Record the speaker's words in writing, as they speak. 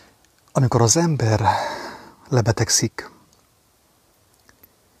Amikor az ember lebetegszik,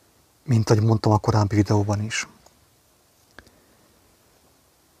 mint ahogy mondtam a korábbi videóban is,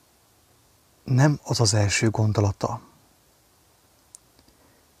 nem az az első gondolata,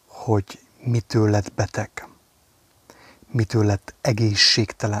 hogy mitől lett beteg, mitől lett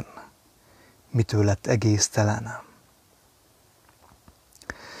egészségtelen, mitől lett egésztelen,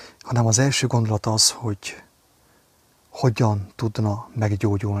 hanem az első gondolat az, hogy hogyan tudna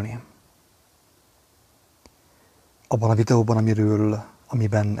meggyógyulni. Abban a videóban,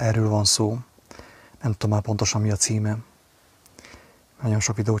 amiben erről van szó, nem tudom már pontosan mi a címe, nagyon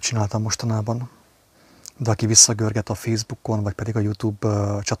sok videót csináltam mostanában, de aki visszagörget a Facebookon, vagy pedig a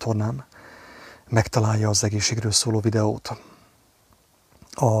YouTube csatornán, megtalálja az egészségről szóló videót.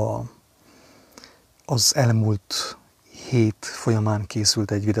 Az elmúlt hét folyamán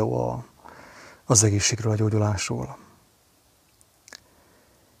készült egy videó az egészségről, a gyógyulásról.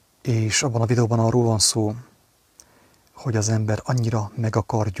 És abban a videóban arról van szó, hogy az ember annyira meg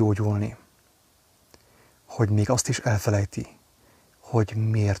akar gyógyulni, hogy még azt is elfelejti, hogy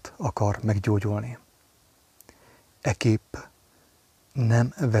miért akar meggyógyulni. Ekképp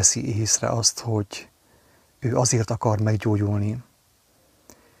nem veszi észre azt, hogy ő azért akar meggyógyulni,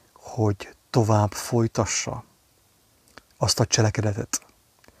 hogy tovább folytassa azt a cselekedetet,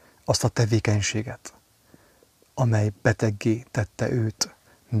 azt a tevékenységet, amely beteggé tette őt,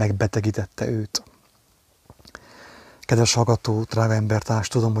 megbetegítette őt. Kedves hallgató, drága embertárs,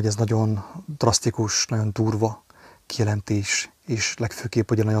 tudom, hogy ez nagyon drasztikus, nagyon durva kijelentés, és legfőképp,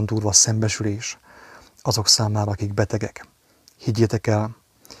 hogy egy nagyon durva szembesülés azok számára, akik betegek. Higgyétek el,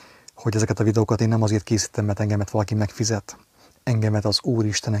 hogy ezeket a videókat én nem azért készítem, mert engemet valaki megfizet. Engemet az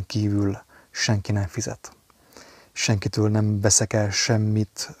Úristenen kívül senki nem fizet. Senkitől nem veszek el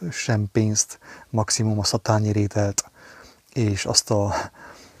semmit, sem pénzt, maximum azt a tányérételt, és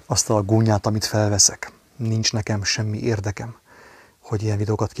azt a gúnyát, amit felveszek. Nincs nekem semmi érdekem, hogy ilyen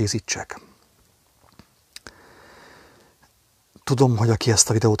videókat készítsek. Tudom, hogy aki ezt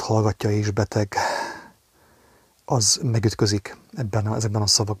a videót hallgatja és beteg, az megütközik ezekben a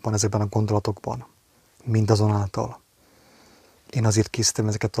szavakban, ezekben a gondolatokban. Mindazonáltal. Én azért készítem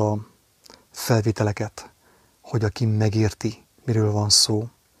ezeket a felvételeket, hogy aki megérti, miről van szó,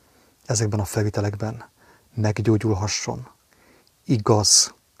 ezekben a felvételekben meggyógyulhasson,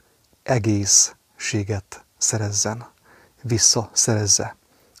 igaz, egészséget szerezzen, visszaszerezze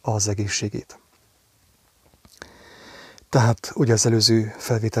az egészségét. Tehát ugye az előző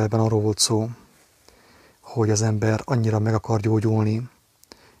felvételben arról volt szó, hogy az ember annyira meg akar gyógyulni,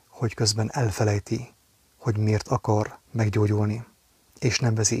 hogy közben elfelejti, hogy miért akar meggyógyulni, és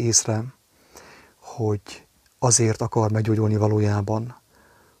nem veszi észre, hogy azért akar meggyógyulni valójában,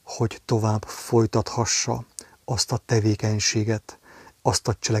 hogy tovább folytathassa azt a tevékenységet, azt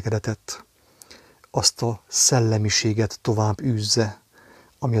a cselekedetet, azt a szellemiséget tovább űzze,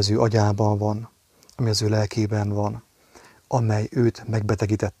 ami az ő agyában van, ami az ő lelkében van, amely őt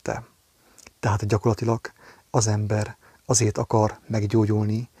megbetegítette. Tehát gyakorlatilag az ember azért akar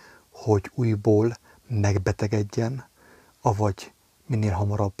meggyógyulni, hogy újból megbetegedjen, avagy minél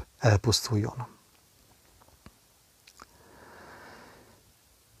hamarabb elpusztuljon.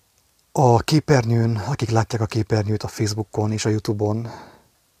 A képernyőn, akik látják a képernyőt a Facebookon és a YouTube-on,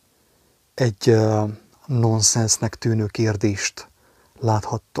 egy nonsensnek tűnő kérdést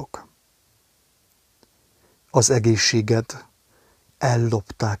láthattok. Az egészséged,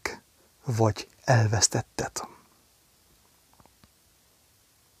 ellopták, vagy elvesztetted.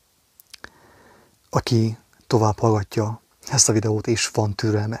 Aki tovább hallgatja ezt a videót, és van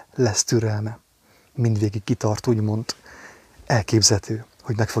türelme, lesz türelme, mindvégig kitart, úgymond, elképzelhető,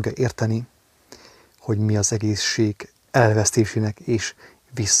 hogy meg fogja érteni, hogy mi az egészség elvesztésének és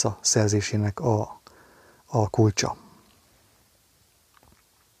visszaszerzésének a kulcsa.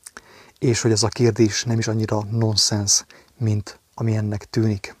 És hogy ez a kérdés nem is annyira nonsens, mint ami ennek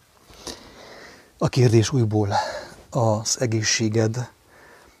tűnik. A kérdés újból: az egészséged,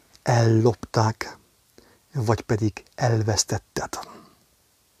 ellopták, vagy pedig elvesztetted.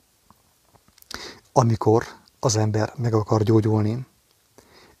 Amikor az ember meg akar gyógyulni,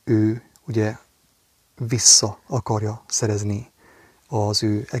 ő ugye vissza akarja szerezni az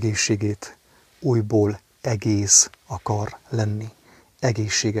ő egészségét, újból egész akar lenni,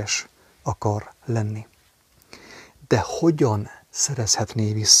 egészséges akar lenni. De hogyan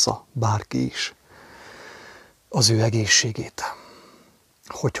szerezhetné vissza bárki is az ő egészségét,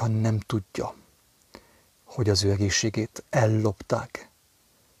 hogyha nem tudja, hogy az ő egészségét ellopták,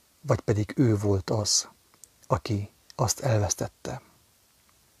 vagy pedig ő volt az, aki azt elvesztette.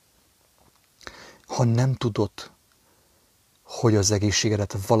 Ha nem tudod, hogy az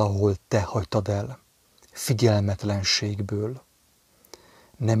egészségedet valahol te hagytad el, figyelmetlenségből,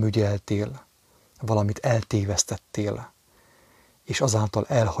 nem ügyeltél, valamit eltévesztettél, és azáltal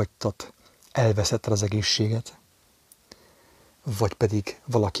elhagytad, elveszetted az egészséget, vagy pedig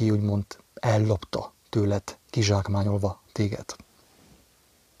valaki úgymond ellopta tőled, kizsákmányolva téged.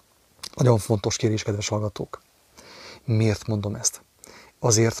 Nagyon fontos kérdés, kedves hallgatók. Miért mondom ezt?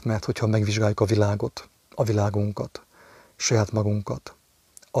 Azért, mert hogyha megvizsgáljuk a világot, a világunkat, saját magunkat,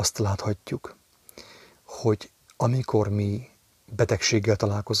 azt láthatjuk, hogy amikor mi betegséggel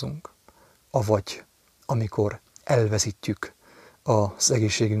találkozunk, avagy amikor elveszítjük az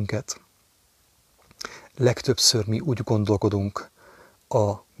egészségünket, legtöbbször mi úgy gondolkodunk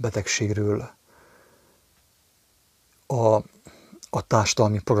a betegségről, a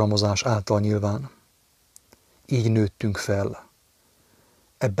társadalmi programozás által nyilván. Így nőttünk fel,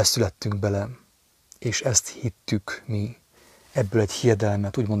 ebbe születtünk bele, és ezt hittük mi, ebből egy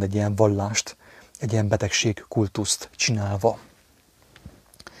hiedelmet, úgymond egy ilyen vallást, egy ilyen betegségkultuszt csinálva.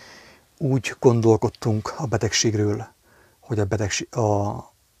 Úgy gondolkodtunk a betegségről, hogy a betegség,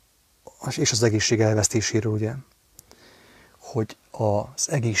 és az egészség elvesztéséről, ugye, hogy az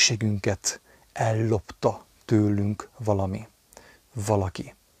egészségünket ellopta tőlünk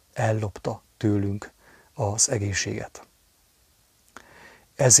valaki ellopta tőlünk az egészséget.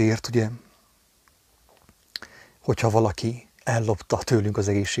 Ezért ugye, hogyha valaki ellopta tőlünk az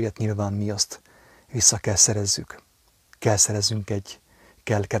egészséget, nyilván mi azt vissza kell szerezzük.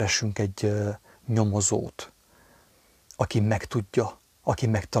 Kell keressünk egy nyomozót, aki megtudja, aki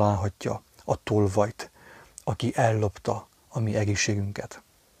megtalálhatja a tolvajt, aki ellopta a mi egészségünket.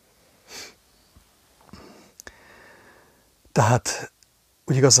 Tehát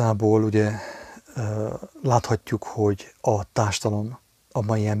úgy igazából ugye láthatjuk, hogy a társadalom, a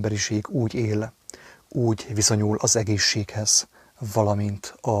mai emberiség úgy él, úgy viszonyul az egészséghez, valamint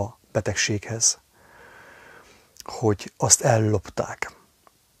a betegséghez, hogy azt ellopták.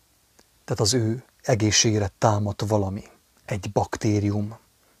 Tehát az ő egészségére támadt valami, egy baktérium,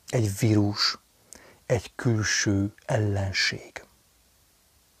 egy vírus, egy külső ellenség.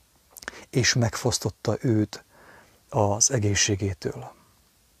 És megfosztotta őt az egészségétől.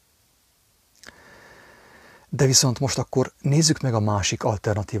 De viszont most akkor nézzük meg a másik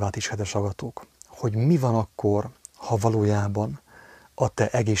alternatívát is, kedves hallgatók, hogy mi van akkor, ha valójában a te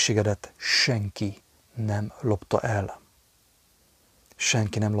egészségedet senki nem lopta el.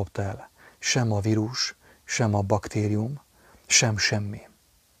 Senki nem lopta el. Sem a vírus, sem a baktérium, sem semmi.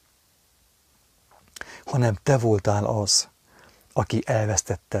 Hanem te voltál az, aki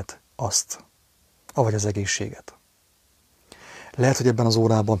elvesztetted azt, avagy az egészséget. Lehet, hogy ebben az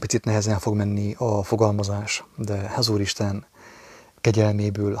órában picit nehezen fog menni a fogalmazás, de az Úristen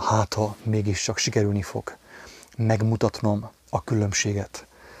kegyelméből, ha mégiscsak sikerülni fog megmutatnom a különbséget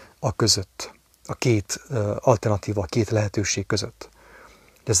a között, a két alternatíva, a két lehetőség között.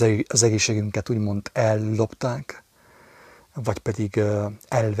 Az egészségünket úgymond ellopták, vagy pedig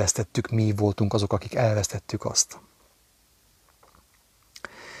elvesztettük, mi voltunk azok, akik elvesztettük azt.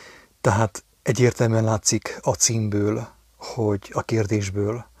 Tehát egyértelműen látszik a címből, hogy a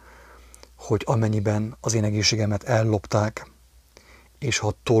kérdésből, hogy amennyiben az én egészségemet ellopták, és ha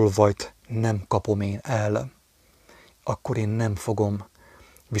a tolvajt nem kapom én el, akkor én nem fogom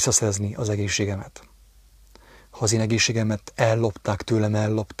visszaszerezni az egészségemet. Ha az én egészségemet tőlem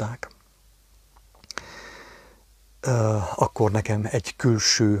ellopták, akkor nekem egy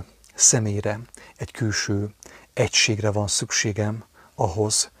külső személyre, egy külső egységre van szükségem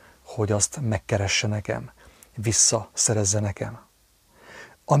ahhoz, hogy azt megkeresse nekem, visszaszerezze nekem.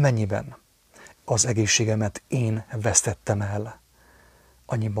 Amennyiben az egészségemet én vesztettem el,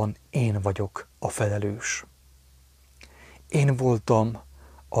 annyiban én vagyok a felelős. Én voltam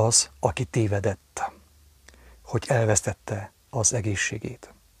az, aki tévedett, hogy elvesztette az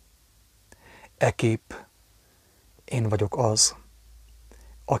egészségét. Ekképp én vagyok az,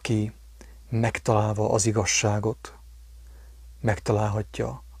 aki megtalálva az igazságot,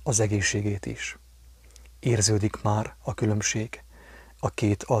 megtalálhatja az egészségét is. Érződik már a különbség a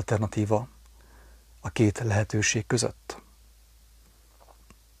két alternatíva, a két lehetőség között.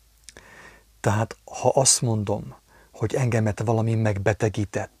 Tehát ha azt mondom, hogy engemet valami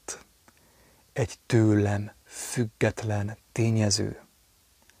megbetegített, egy tőlem független tényező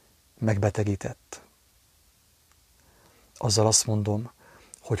megbetegített, azzal azt mondom,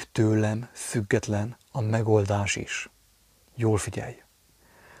 hogy tőlem független a megoldás is. Jól figyelj!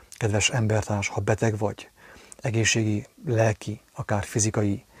 Kedves embertárs, ha beteg vagy, egészségi, lelki, akár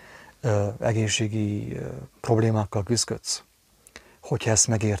fizikai, egészségi problémákkal küzdködsz, hogyha ezt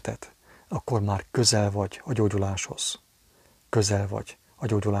megérted, akkor már közel vagy a gyógyuláshoz. közel vagy a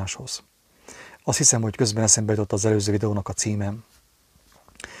gyógyuláshoz. Azt hiszem, hogy közben eszembe jutott az előző videónak a címem,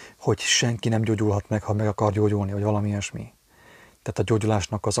 hogy senki nem gyógyulhat meg, ha meg akar gyógyulni, vagy valami ilyesmi. Tehát a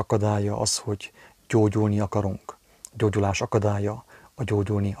gyógyulásnak az akadálya az, hogy gyógyulni akarunk. A gyógyulás akadálya a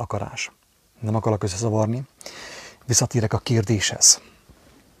gyógyulni akarás. Nem akarok összezavarni. Visszatérek a kérdéshez.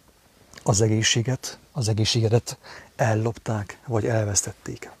 Az egészségedet ellopták, vagy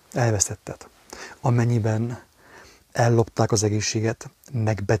elvesztetted. Amennyiben ellopták az egészséget,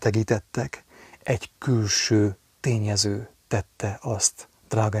 megbetegítettek, egy külső tényező tette azt,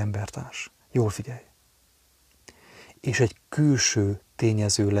 drága embertárs. Jól figyelj! És egy külső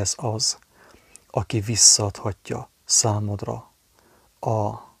tényező lesz az, aki visszaadhatja számodra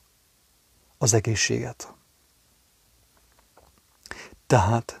az egészséget.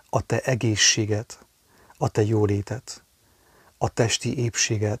 Tehát a te egészséged, a te jólétet, a testi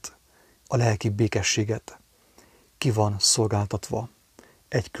épséget, a lelki békességet ki van szolgáltatva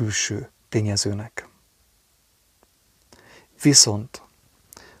egy külső tényezőnek. Viszont,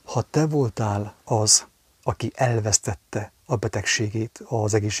 ha te voltál az, aki elvesztette a betegségét,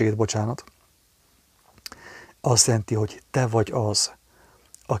 az egészségét, bocsánat, azt jelenti, hogy te vagy az,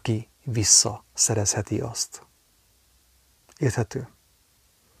 aki visszaszerezheti azt. Érthető?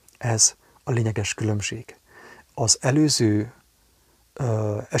 Ez a lényeges különbség. Az előző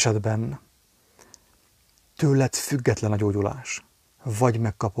esetben tőled független a gyógyulás. Vagy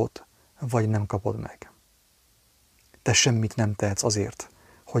megkapod, vagy nem kapod meg. Te semmit nem tehetsz azért,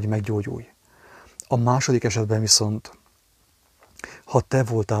 hogy meggyógyulj. A második esetben viszont, ha te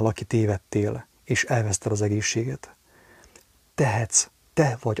voltál, aki tévedtél, és elveszted az egészséget,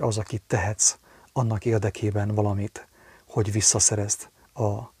 te vagy az, aki tehetsz annak érdekében valamit, hogy visszaszerezd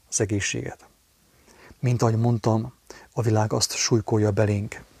az egészséget. Mint ahogy mondtam, a világ azt súlykolja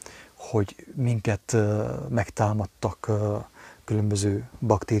belénk, hogy minket megtámadtak különböző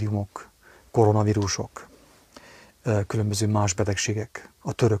baktériumok, koronavírusok, különböző más betegségek,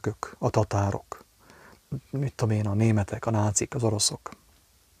 a törökök, a tatárok, mit tudom én, a németek, a nácik, az oroszok.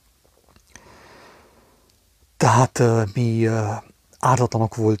 Tehát mi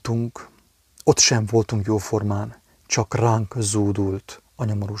ártatlanok voltunk, ott sem voltunk jóformán, csak ránk zúdult a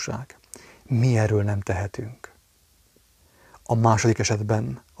nyomorúság. Mi erről nem tehetünk. A második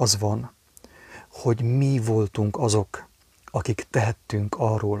esetben az van, hogy mi voltunk azok, akik tehettünk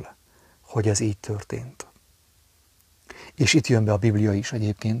arról, hogy ez így történt. És itt jön be a Biblia is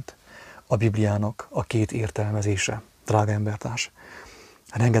egyébként, a Bibliának a két értelmezése, drága embertárs.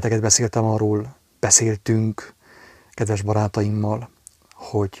 Rengeteget beszéltünk kedves barátaimmal,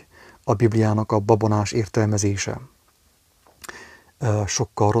 hogy a Bibliának a babonás értelmezése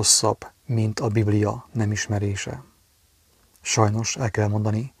sokkal rosszabb, mint a Biblia nem ismerése. Sajnos el kell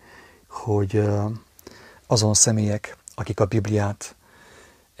mondani, hogy azon személyek, akik a Bibliát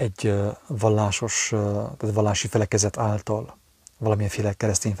egy vallási felekezet által, valamilyenféle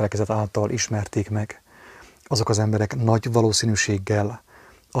keresztény felekezet által ismerték meg, azok az emberek nagy valószínűséggel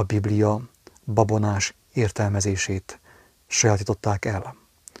a Biblia babonás értelmezését sajátították el,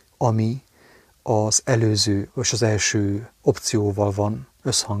 ami az előző és az első opcióval van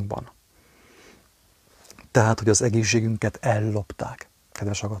összhangban. Tehát, hogy az egészségünket ellopták,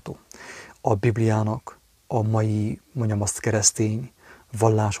 kedves hallgató. A Bibliának a mai, mondjam azt, keresztény,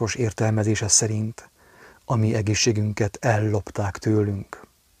 vallásos értelmezése szerint a mi egészségünket ellopták tőlünk.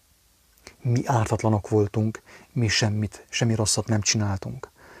 Mi ártatlanok voltunk, mi semmi rosszat nem csináltunk.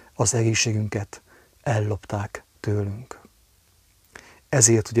 Az egészségünket ellopták tőlünk.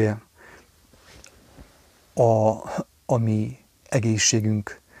 Ezért ugye a mi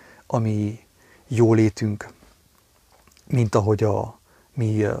egészségünk, a mi jólétünk, mint ahogy a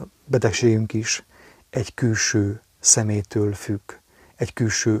mi betegségünk is egy külső személytől függ, egy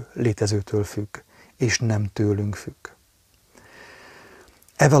külső létezőtől függ, és nem tőlünk függ.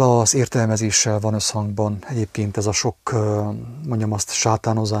 Ezzel az értelmezéssel van összhangban egyébként ez a sok, mondjam azt,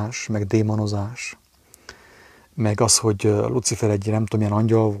 sátánozás, meg démonozás, meg az, hogy Lucifer egy nem tudom milyen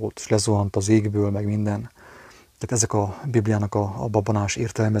angyal volt, és lezuhant az égből, meg minden. Tehát ezek a Bibliának a babonás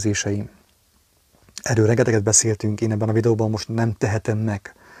értelmezései. Erről rengeteget beszéltünk, én ebben a videóban most nem tehetem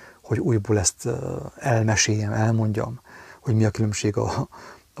meg, hogy újból ezt elmeséljem, elmondjam, hogy mi a különbség a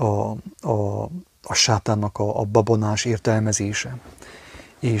sátánnak a babonás értelmezése,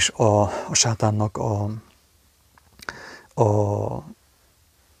 és a sátánnak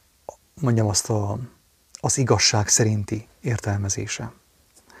mondjam azt, az igazság szerinti értelmezése.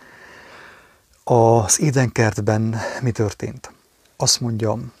 Az édenkertben mi történt? Azt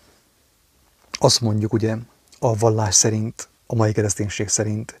mondjuk ugye a vallás szerint, a mai kereszténység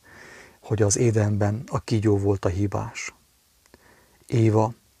szerint, hogy az édenben a kígyó volt a hibás.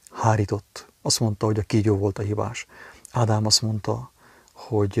 Éva hárított. Azt mondta, hogy a kígyó volt a hibás. Ádám azt mondta,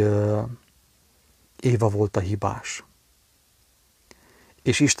 hogy Éva volt a hibás.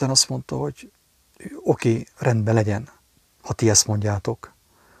 És Isten azt mondta, hogy oké, rendben legyen, ha ti ezt mondjátok.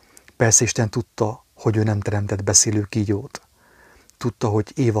 Persze Isten tudta, hogy ő nem teremtett beszélő kígyót. Tudta,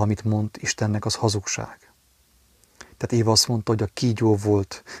 hogy Éva, amit mond Istennek, az hazugság. Tehát Éva azt mondta, hogy a kígyó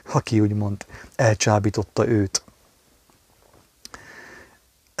volt, aki úgymond elcsábította őt.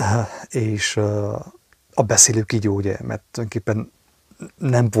 És a beszélő kígyó, ugye, mert tulajdonképpen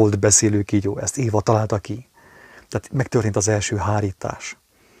nem volt beszélő kígyó, ezt Éva találta ki. Tehát megtörtént az első hárítás,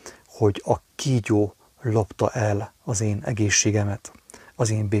 hogy a kígyó lopta el az én egészségemet, az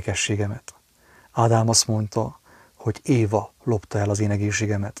én békességemet. Ádám azt mondta, hogy Éva lopta el az én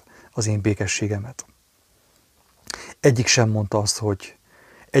egészségemet, az én békességemet. Egyik sem mondta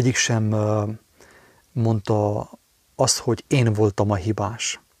azt, hogy én voltam a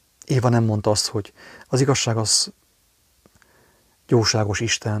hibás. Éva nem mondta azt, hogy az igazság az jóságos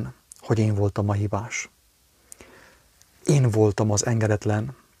Isten, hogy én voltam a hibás. Én voltam az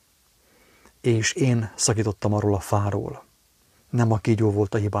engedetlen, és én szakítottam arról a fáról. Nem a kígyó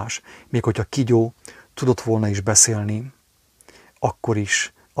volt a hibás. Még hogyha kígyó tudott volna is beszélni, akkor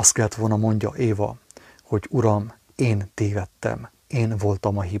is azt kellett volna mondja Éva, hogy Uram, én tévedtem, én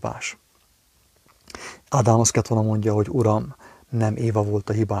voltam a hibás. Ádám azt kellett volna mondja, hogy Uram, nem Éva volt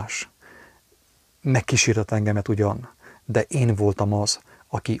a hibás. Megkísértett engemet ugyan, de én voltam az,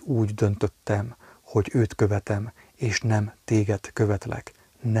 aki úgy döntöttem, hogy őt követem, és nem téged követlek,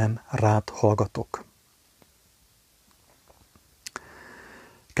 nem rád hallgatok.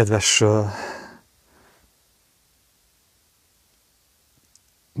 Kedves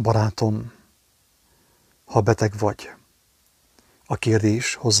barátom, ha beteg vagy, a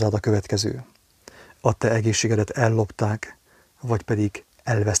kérdés hozzád a következő. A te egészségedet ellopták, vagy pedig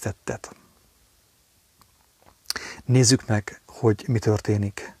elvesztetted. Nézzük meg, hogy mi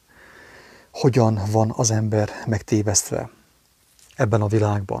történik. Hogyan van az ember megtévesztve ebben a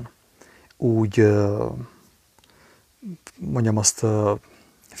világban. Úgy, mondjam azt,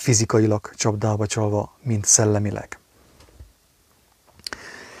 fizikailag csapdába csalva, mint szellemileg.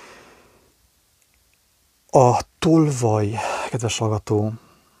 A tolvaj, kedves hallgató,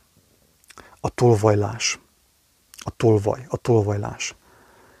 a tolvajlás, a tolvajlás,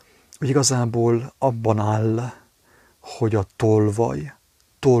 hogy igazából abban áll, hogy a tolvaj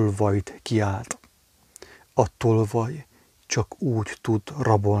tolvajt kiált. A tolvaj csak úgy tud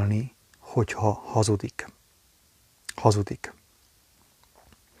rabolni, hogyha hazudik. Hazudik.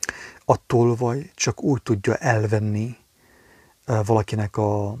 A tolvaj csak úgy tudja elvenni valakinek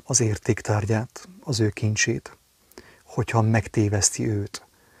az értéktárgyát, az ő kincsét, hogyha megtéveszti őt,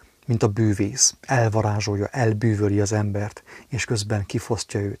 mint a bűvész, elvarázsolja, elbűvöli az embert, és közben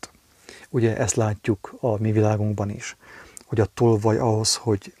kifosztja őt. Ugye ezt látjuk a mi világunkban is, hogy a tolvaj ahhoz,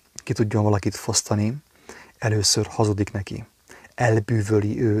 hogy ki tudjon valakit fosztani, először hazudik neki,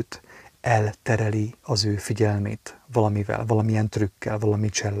 elbűvöli őt, eltereli az ő figyelmét valamivel, valamilyen trükkel, valami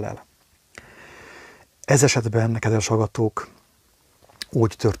csellel. Ez esetben, kedves hallgatók,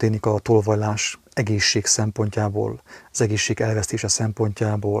 úgy történik a tolvajlás egészség szempontjából, az egészség elvesztése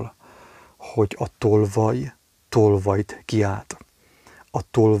szempontjából, hogy a tolvaj tolvajt kiált.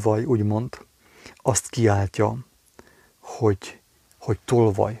 A tolvaj úgymond azt kiáltja, hogy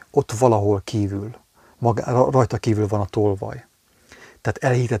tolvaj, ott valahol kívül, rajta kívül van a tolvaj. Tehát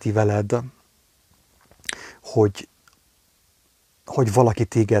elhiteti veled, hogy valaki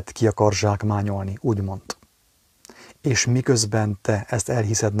téged ki akar zsákmányolni, úgymond. És miközben te ezt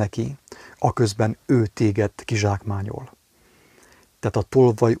elhiszed neki, aközben ő téged kizsákmányol. Tehát a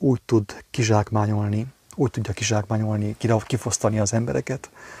tolvaj úgy tud kizsákmányolni, úgy tudja kizsákmányolni, kifosztani az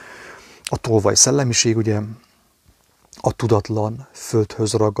embereket. A tolvaj szellemiség, ugye, a tudatlan,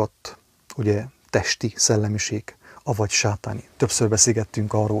 földhöz ragadt, ugye, testi szellemiség, avagy sátáni. Többször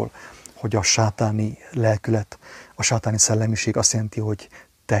beszélgettünk arról, hogy a sátáni lelkület, a sátáni szellemiség azt jelenti, hogy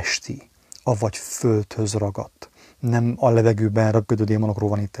testi, avagy földhöz ragadt. Nem a levegőben röpködő démonokról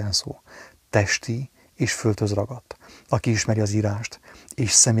van itt szó. Testi és földhöz ragadt. Aki ismeri az írást,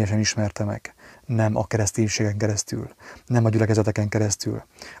 és személyesen ismerte meg, nem a kereszténységen keresztül, nem a gyülekezeteken keresztül,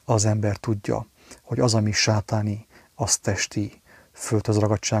 az ember tudja, hogy az, ami sátáni, az testi, földhöz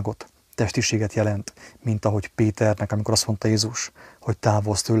ragadtságot, testiséget jelent, mint ahogy Péternek, amikor azt mondta Jézus, hogy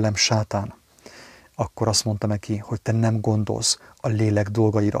távozz tőlem, sátán, akkor azt mondta neki, hogy te nem gondolsz a lélek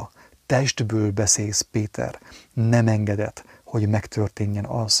dolgaira, testből beszélsz, Péter, nem engeded, hogy megtörténjen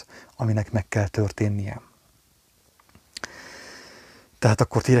az, aminek meg kell történnie. Tehát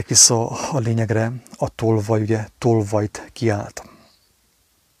akkor térjek vissza a lényegre, a tolvaj, ugye, tolvajt kiált.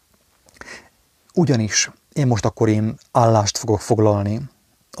 Ugyanis én állást fogok foglalni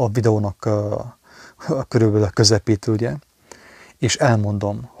a videónak körülbelül a közepétől, ugye, és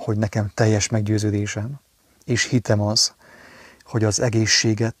elmondom, hogy nekem teljes meggyőződésem, és hitem az, hogy az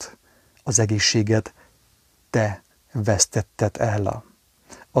egészséget te vesztetted el.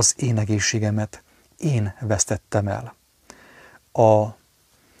 Az én egészségemet én vesztettem el.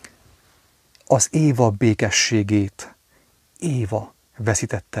 Az Éva békességét Éva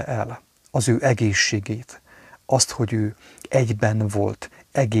veszítette el. Az ő egészségét. Azt, hogy ő egyben volt,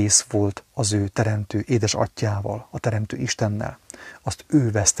 egész volt az ő teremtő édesatyjával, a teremtő Istennel. Azt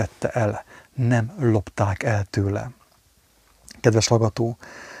ő vesztette el, nem lopták el tőle. Kedves hallgató,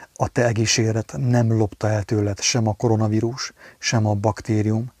 a te egészségedet nem lopta el tőled sem a koronavírus, sem a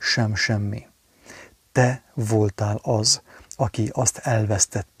baktérium, sem semmi. Te voltál az, aki azt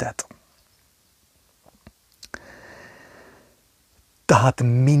elvesztetted. Tehát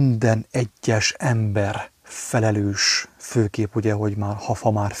minden egyes ember felelős, főképp ugye, hogy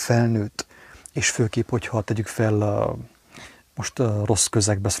ha már felnőtt, és főképp, hogyha tegyük fel, most rossz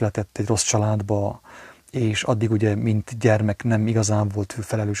közegbe született, egy rossz családba, és addig ugye, mint gyermek nem igazán volt ő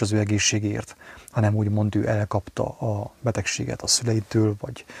felelős az ő egészségért, hanem úgymond ő elkapta a betegséget a szüleitől,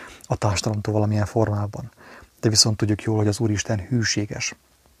 vagy a társadalomtól valamilyen formában. De viszont tudjuk jól, hogy az Úristen hűséges,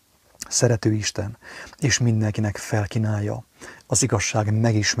 szerető Isten, és mindenkinek felkínálja az igazság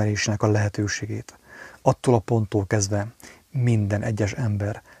megismerésének a lehetőségét. Attól a ponttól kezdve minden egyes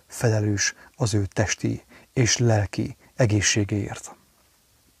ember felelős az ő testi és lelki egészségéért.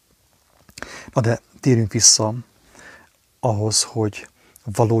 Na de térjünk vissza ahhoz, hogy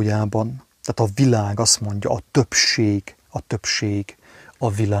valójában, tehát a világ azt mondja, a többség, a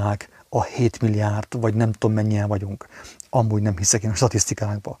világ, a 7 milliárd, vagy nem tudom mennyien vagyunk. Amúgy nem hiszek én a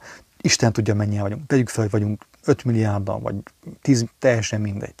statisztikákba. Isten tudja, mennyien vagyunk. Tegyük fel, hogy vagyunk 5 milliárdan, vagy 10, teljesen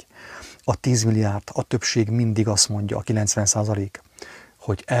mindegy. A 10 milliárd, a többség mindig azt mondja, a 90%,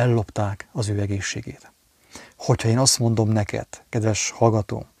 hogy ellopták az ő egészségét. Hogyha én azt mondom neked, kedves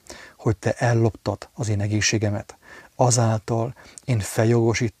hallgató, hogy te elloptad az én egészségemet, azáltal én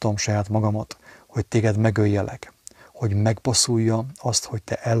feljogosítom saját magamat, hogy téged megöljelek, hogy megbosszulja azt, hogy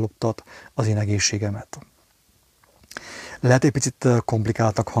te elloptad az én egészségemet. Lehet egy picit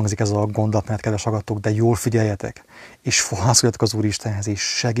komplikáltak hangzik ez a gondolatmenet, kedves hallgatók, de jól figyeljetek, és fohászkodjatok az Úristenhez, és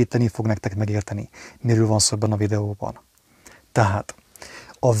segíteni fog nektek megérteni, miről van szó ebben a videóban. Tehát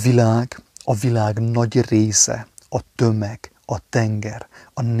a világ nagy része, a tömeg, a tenger,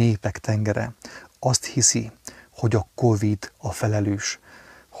 a népek tengere azt hiszi, hogy a Covid a felelős,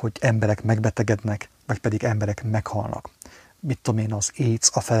 hogy emberek megbetegednek, vagy pedig emberek meghalnak. Mit tudom én, az AIDS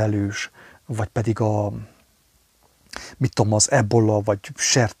a felelős, vagy pedig az ebola, vagy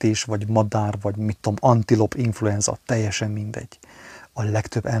sertés, vagy madár, vagy antilop influenza, teljesen mindegy. A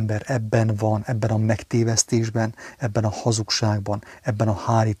legtöbb ember ebben van, ebben a megtévesztésben, ebben a hazugságban, ebben a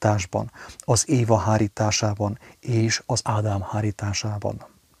hárításban, az Éva hárításában és az Ádám hárításában.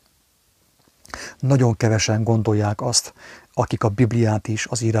 Nagyon kevesen gondolják azt, akik a Bibliát is,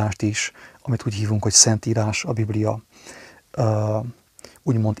 az írást is, amit úgy hívunk, hogy Szentírás, a Biblia,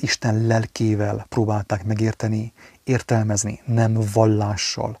 úgymond Isten lelkével próbálták megérteni, értelmezni, nem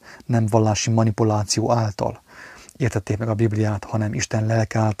vallással, nem vallási manipuláció által értették meg a Bibliát, hanem Isten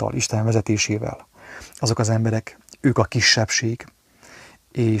lelke által, Isten vezetésével. Azok az emberek, ők a kisebbség,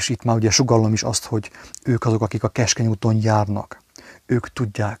 és itt már ugye sugallom is azt, hogy ők azok, akik a keskeny úton járnak. Ők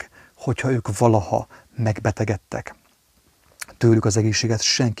tudják, hogyha ők valaha megbetegedtek, tőlük az egészséget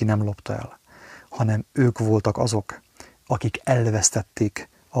senki nem lopta el, hanem ők voltak azok, akik elvesztették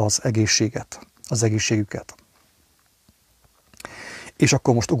az egészséget, az egészségüket. És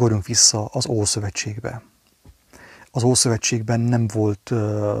akkor most ugorjunk vissza az Ószövetségbe. Az Ószövetségben nem volt,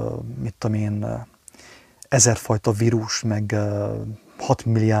 1000 vírus, meg 6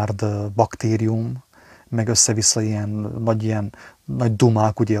 milliárd baktérium, meg össze-vissza ilyen nagy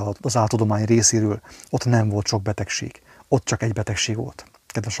dumák ugye az áltudomány részéről. Ott nem volt sok betegség. Ott csak egy betegség volt,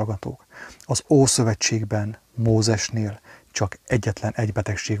 kedves hallgatók. Az Ószövetségben, Mózesnél csak egyetlen egy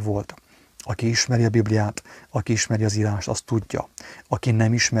betegség volt. Aki ismeri a Bibliát, aki ismeri az írást, azt tudja. Aki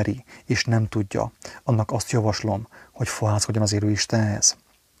nem ismeri és nem tudja, annak azt javaslom, hogy fohászkodjon az élő Istenhez.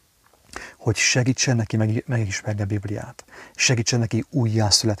 Hogy segítsen neki megismerni a Bibliát, segítsen neki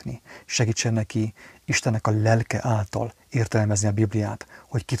újjászületni, segítsen neki Istennek a lelke által értelmezni a Bibliát,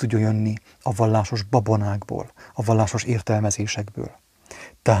 hogy ki tudjon jönni a vallásos babonákból, a vallásos értelmezésekből.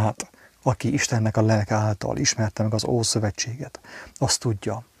 Tehát, aki Istennek a lelke által ismerte meg az Ószövetséget, azt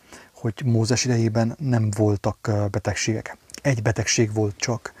tudja, hogy Mózes idejében nem voltak betegségek. Egy betegség volt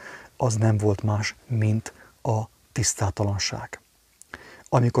csak, az nem volt más, mint a tisztátalanság.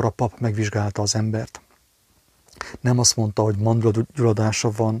 amikor a pap megvizsgálta az embert, nem azt mondta, hogy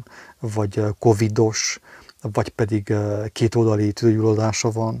mandulagyulladása van, vagy covidos, vagy pedig kétoldali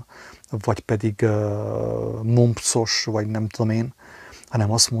tüdőgyulladása van, vagy pedig mumpszos, vagy nem tudom én,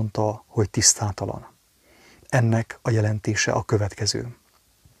 hanem azt mondta, hogy tisztátalan. Ennek a jelentése a következő.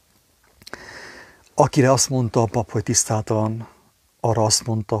 Akire azt mondta a pap, hogy tisztátalan, arra azt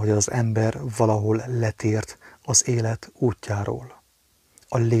mondta, hogy az ember valahol letért az élet útjáról,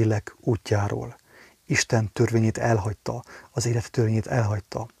 a lélek útjáról. Isten törvényét elhagyta, az élet törvényét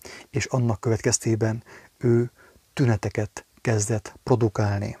elhagyta, és annak következtében ő tüneteket kezdett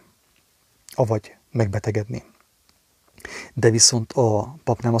produkálni, avagy megbetegedni. De viszont a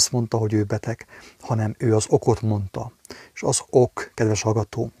pap nem azt mondta, hogy ő beteg, hanem ő az okot mondta. És az ok, kedves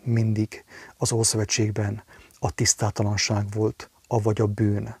hallgató, mindig az Ószövetségben a tisztátalanság volt, avagy a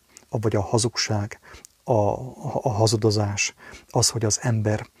bűn, avagy a hazugság, a hazudozás, az, hogy az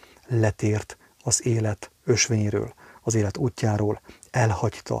ember letért az élet ösvényéről, az élet útjáról,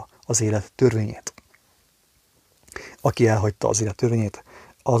 elhagyta az élet törvényét. Aki elhagyta az élet törvényét,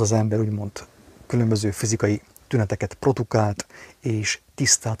 az az ember úgymond különböző fizikai tüneteket produkált, és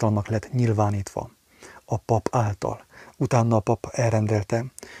tisztátalannak lett nyilvánítva a pap által. Utána a pap elrendelte,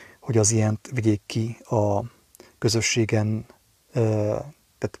 hogy az ilyent vigyék ki a közösségen,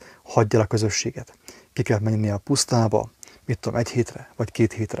 tehát hagyja el a közösséget. Ki kell menni a pusztába, mit tudom, 1 hétre, vagy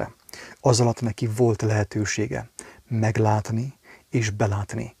 2 hétre. Az alatt neki volt lehetősége meglátni és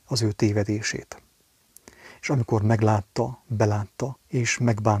belátni az ő tévedését. És amikor meglátta, belátta és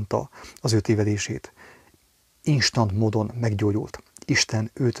megbánta az ő tévedését, instant módon meggyógyult.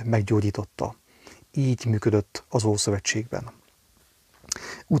 Isten őt meggyógyította. Így működött az Ószövetségben.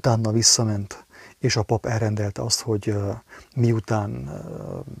 Utána visszament, és a pap elrendelte azt, hogy miután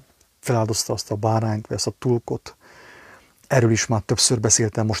feláldozta azt a bárányt, vagy azt a tulkot, erről is már többször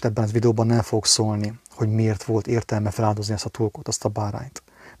beszéltem, most ebben a videóban nem fogok szólni, hogy miért volt értelme feláldozni ezt a tulkot, azt a bárányt,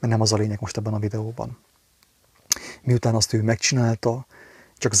 mert nem az a lényeg most ebben a videóban. Miután azt ő megcsinálta,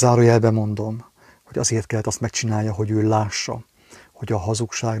 csak zárójelben mondom, hogy azért kellett azt megcsinálja, hogy ő lássa, hogy a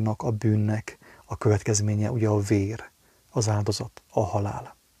hazugságnak, a bűnnek a következménye ugye a vér, az áldozat, a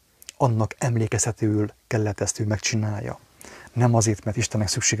halál. Annak emlékezhetőül kellett ezt ő megcsinálja. Nem azért, mert Istennek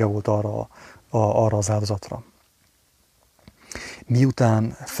szüksége volt arra az áldozatra.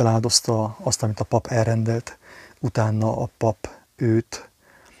 Miután feláldozta azt, amit a pap elrendelt, utána a pap őt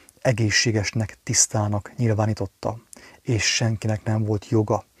egészségesnek, tisztának nyilvánította, és senkinek nem volt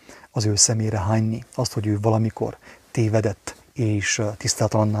joga az ő szemére hányni azt, hogy ő valamikor tévedett és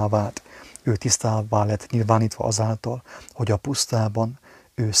tisztátalanná vált. Ő tisztává lett nyilvánítva azáltal, hogy a pusztában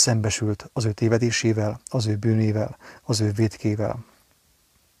ő szembesült az ő tévedésével, az ő bűnével, az ő vétkével.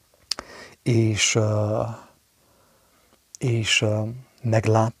 És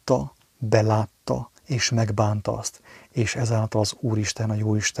meglátta, belátta, és megbánta azt. És ezáltal az Úristen, a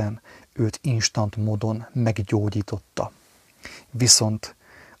Jóisten őt instant módon meggyógyította. Viszont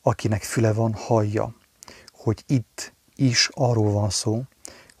akinek füle van, hallja, hogy itt is arról van szó,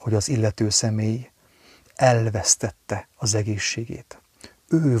 hogy az illető személy elvesztette az egészségét.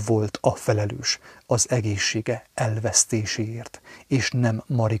 Ő volt a felelős az egészsége elvesztéséért, és nem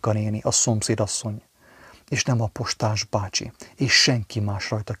Marika néni, a szomszédasszony, és nem a postás bácsi, és senki más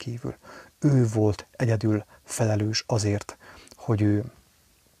rajta kívül. Ő volt egyedül felelős azért, hogy ő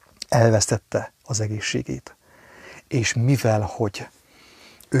elvesztette az egészségét. És mivel, hogy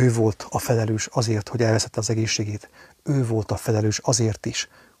ő volt a felelős azért, hogy elvesztette az egészségét, ő volt a felelős azért is,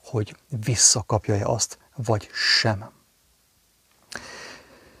 hogy visszakapja-e azt, vagy sem.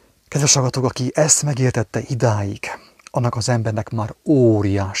 Kedves hallgatók, aki ezt megértette idáig, annak az embernek már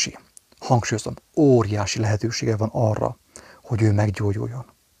óriási, hangsúlyozom, óriási lehetősége van arra, hogy ő meggyógyuljon.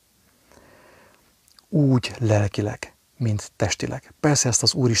 Úgy lelkileg, mint testileg. Persze ezt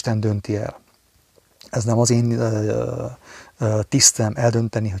az Úristen dönti el. Ez nem az én tisztem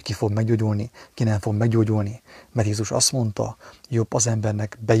eldönteni, hogy ki fog meggyógyulni, ki nem fog meggyógyulni. Mert Jézus azt mondta, jobb az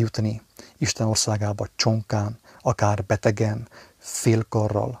embernek bejutni Isten országába csonkán, akár betegen, fél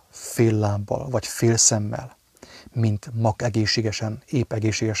karral, fél lábbal, vagy fél szemmel, mint mak egészségesen, épp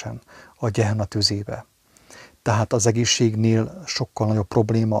egészségesen a Gehenna tüzébe. Tehát az egészségnél sokkal nagyobb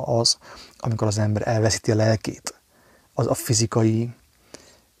probléma az, amikor az ember elveszíti a lelkét. Az a fizikai,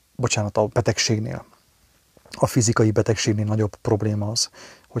 a betegségnél. A fizikai betegségnél nagyobb probléma az,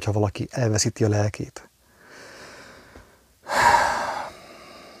 hogyha valaki elveszíti a lelkét.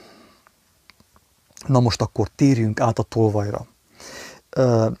 Na most akkor térjünk át a tolvajra.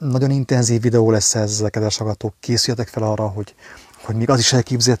 Nagyon intenzív videó lesz ez, kedves hallgatók, készüljetek fel arra, hogy még az is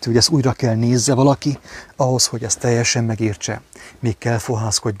elképzelhető, hogy ezt újra kell nézze valaki, ahhoz, hogy ezt teljesen megértse. Még kell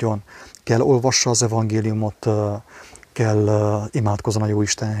fohászkodjon, kell olvassa az evangéliumot, kell imádkozzon a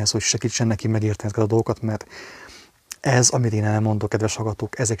Jóistenhez, hogy segítsen neki megérteni ezeket a dolgokat, mert ez, amit én elmondok, kedves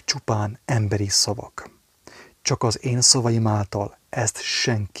hallgatók, ezek csupán emberi szavak. Csak az én szavaim által ezt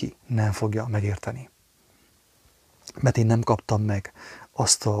senki nem fogja megérteni. Mert én nem kaptam meg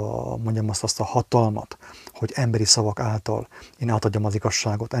azt a hatalmat, hogy emberi szavak által én átadjam az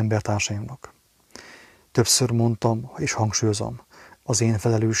igazságot embertársaimnak. Többször mondtam és hangsúlyozom, az én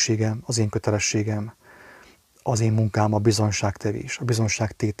felelősségem, az én kötelességem, az én munkám a bizonyságtevés, a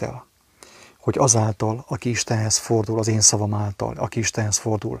bizonyságtétel, hogy azáltal, aki Istenhez fordul, az én szavam által, aki Istenhez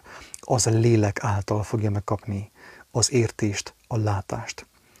fordul, az a lélek által fogja megkapni az értést, a látást.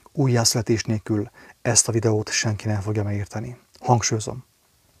 Újjászületés nélkül ezt a videót senki nem fogja megérteni. Hangsúlyozom.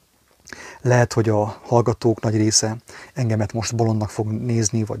 Lehet, hogy a hallgatók nagy része engemet most bolondnak fog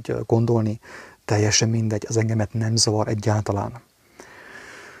nézni, vagy gondolni, teljesen mindegy, az engemet nem zavar egyáltalán.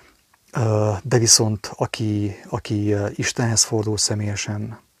 De viszont aki Istenhez fordul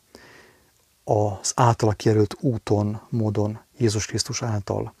személyesen, az általa kijelölt úton, módon, Jézus Krisztus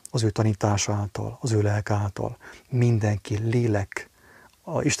által, az ő tanítása által, az ő lelke által, mindenki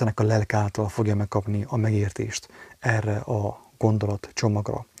Istennek a lelke által fogja megkapni a megértést erre a gondolat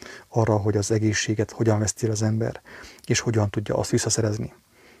csomagra, arra, hogy az egészséget hogyan veszti el az ember, és hogyan tudja azt visszaszerezni.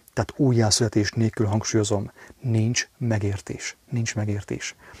 Tehát újjászületés nélkül, hangsúlyozom, nincs megértés. Nincs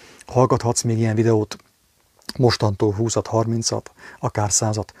megértés. Hallgathatsz még ilyen videót, mostantól 20-at, 30-at, akár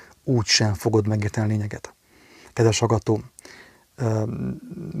 100-at, úgy sem fogod megérteni a lényeget. Kedves hallgató,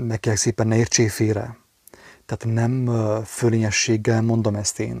 meg kell szépen ne értsél félre. Tehát nem fölényességgel mondom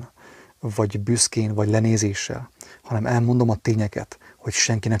ezt én, vagy büszkén, vagy lenézéssel, hanem elmondom a tényeket, hogy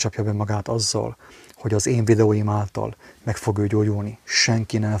senki ne csapja be magát azzal, hogy az én videóim által meg fog ő gyógyulni.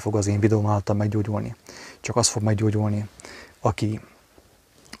 Senki nem fog az én videóm által meggyógyulni. Csak az fog meggyógyulni, aki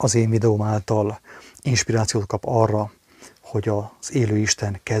az én videóm által inspirációt kap arra, hogy az élő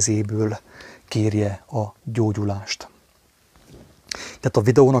Isten kezéből kérje a gyógyulást. Tehát a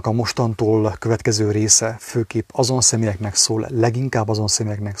videónak a mostantól következő része főképp azon személyeknek szól, leginkább azon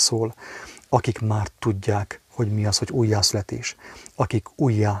személyeknek szól, akik már tudják, hogy mi az, hogy újjászületés, akik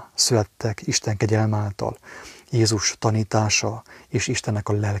újjászülettek Isten kegyelme által, Jézus tanítása és Istennek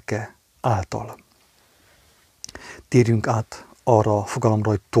a lelke által. Térjünk át arra a fogalomra,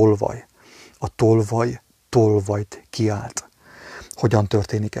 hogy tolvaj. A tolvaj tolvajt kiált. Hogyan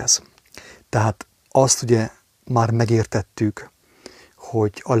történik ez? Tehát azt ugye már megértettük,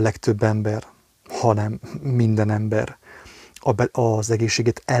 hogy a legtöbb ember, hanem minden ember az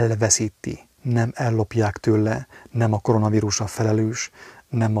egészségét elveszíti, nem ellopják tőle, nem a koronavírus a felelős,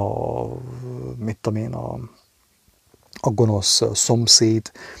 nem a gonosz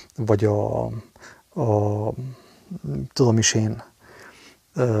szomszéd, vagy tudom is én,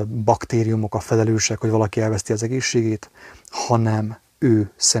 baktériumok a felelősek, hogy valaki elveszti az egészségét, hanem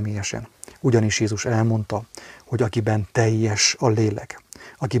ő személyesen. Ugyanis Jézus elmondta, hogy akiben teljes a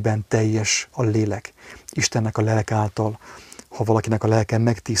lélek, Istennek a lelke által, ha valakinek a lelke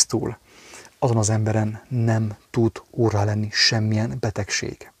megtisztul, azon az emberen nem tud úrrá lenni semmilyen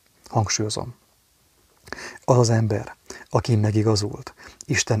betegség. Hangsúlyozom. Az az ember, aki megigazult,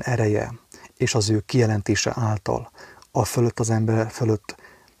 Isten ereje és az ő kijelentése által, az ember fölött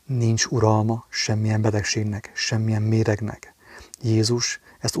nincs uralma semmilyen betegségnek, semmilyen méregnek. Jézus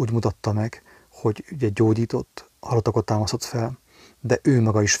ezt úgy mutatta meg, hogy ugye gyógyított, halottakat támasztott fel, de ő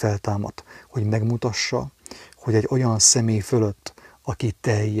maga is feltámadt, hogy megmutassa, hogy egy olyan személy fölött, aki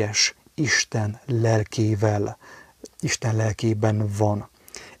teljes Isten lelkével, Isten lelkében van,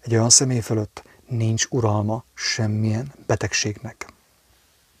 egy olyan személy fölött nincs uralma semmilyen betegségnek.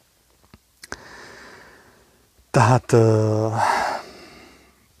 Tehát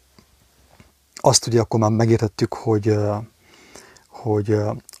azt ugye akkor már megértettük, hogy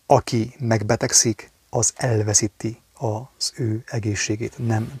aki megbetegszik, az elveszíti az ő egészségét,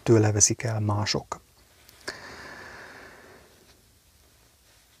 nem tőle veszik el mások.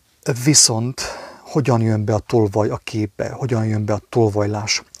 Viszont hogyan jön be a tolvaj a képbe, hogyan jön be a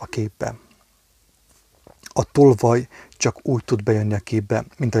tolvajlás a képbe? A tolvaj csak úgy tud bejönni a képbe,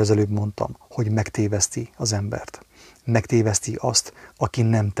 mint ahogy az előbb mondtam, hogy megtéveszti az embert. Megtéveszti azt, aki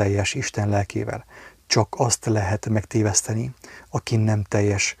nem teljes Isten lelkével. Csak azt lehet megtéveszteni, aki nem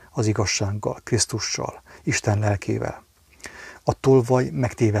teljes az igazsággal, Krisztussal, Isten lelkével. A tolvaj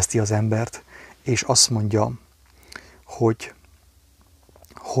megtéveszti az embert, és azt mondja, hogy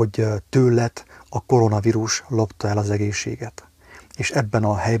tőled a koronavírus lopta el az egészséget. és ebben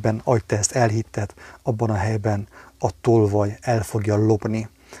a helyben, ahogy te ezt elhitted, abban a helyben a tolvaj el fogja lopni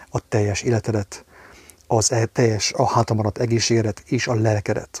a teljes életedet, a hátamaradt egészségedet és a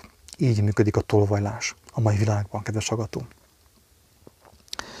lelkedet. Így működik a tolvajlás a mai világban, kedves hallgató.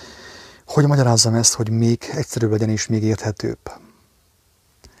 Hogy magyarázzam ezt, hogy még egyszerűbb legyen és még érthetőbb?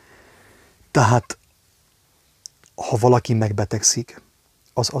 Tehát, ha valaki megbetegszik,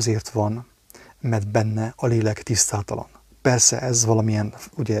 az azért van, mert benne a lélek tisztátalan. Persze ez valamilyen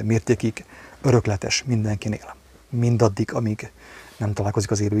mértékig örökletes mindenkinél. Mindaddig, amíg nem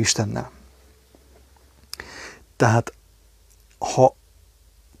találkozik az élő Istennel. Tehát, ha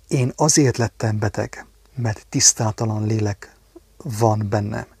én azért lettem beteg, mert tisztátalan lélek van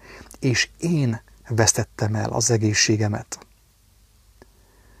bennem, és én vesztettem el az egészségemet,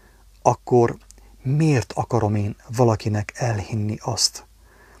 akkor miért akarom én valakinek elhinni azt,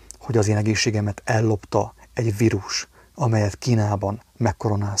 hogy az én egészségemet ellopta egy vírus, amelyet Kínában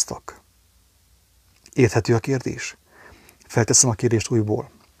megkoronáztak? Érthető a kérdés? Felteszem a kérdést újból.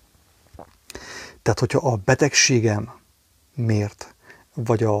 Tehát, hogyha a betegségem miért,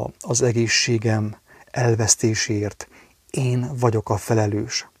 vagy az egészségem elvesztéséért én vagyok a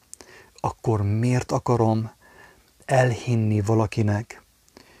felelős, akkor miért akarom elhinni valakinek,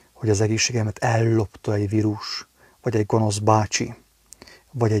 hogy az egészségemet ellopta egy vírus, vagy egy gonosz bácsi,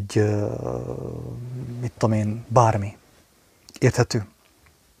 vagy egy, bármi. Érthető?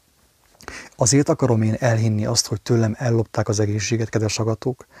 Azért akarom én elhinni azt, hogy tőlem ellopták az egészséget, kedves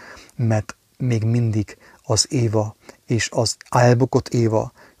hallgatók, mert még mindig az Éva és az elbukott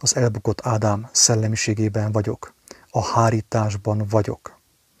Éva, az elbukott Ádám szellemiségében vagyok. A hárításban vagyok.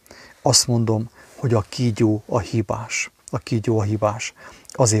 Azt mondom, hogy a kígyó a hibás. A kígyó a hibás.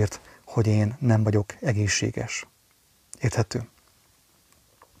 Azért, hogy én nem vagyok egészséges. Érthető?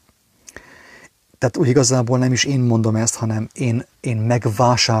 Tehát úgy igazából nem is én mondom ezt, hanem én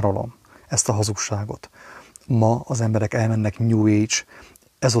megvásárolom ezt a hazugságot. Ma az emberek elmennek New Age,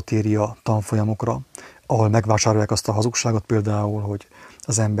 ezotéria tanfolyamokra, ahol megvásárolják azt a hazugságot, például, hogy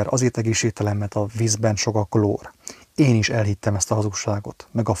az ember azért egészségtelen, mert a vízben sok a klór. Én is elhittem ezt a hazugságot,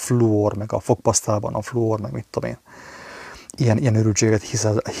 meg a fluor, meg a fogpasztában a fluor, meg mit tudom én. Ilyen őrültséget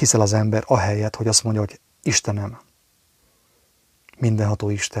hiszel az ember, ahelyett, hogy azt mondja, hogy Istenem, mindenható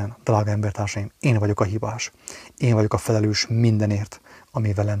Isten, drága embertársaim, én vagyok a hibás. Én vagyok a felelős mindenért,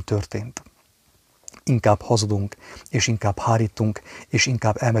 ami velem történt. Inkább hazudunk, és inkább hárítunk, és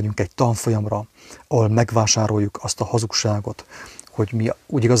inkább elmegyünk egy tanfolyamra, ahol megvásároljuk azt a hazugságot, hogy mi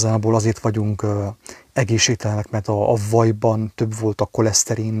úgy igazából azért vagyunk egészségtelenek, mert a vajban több volt a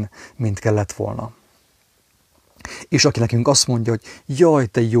koleszterin, mint kellett volna. És aki nekünk azt mondja, hogy jaj,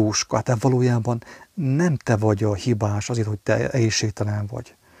 te Jóska, hát valójában nem te vagy a hibás azért, hogy te egészségtelen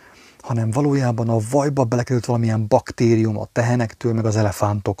vagy, hanem valójában a vajba belekerült valamilyen baktérium a tehenektől, meg az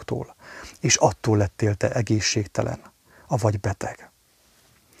elefántoktól, és attól lettél te egészségtelen, vagy beteg.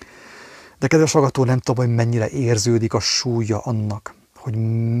 De kedves hallgató, nem tudom, hogy mennyire érződik a súlya annak, hogy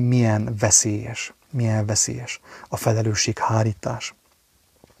milyen veszélyes a felelősséghárítás.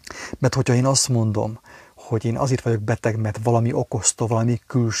 Mert hogyha én azt mondom, hogy én azért vagyok beteg, mert valami okozta, valami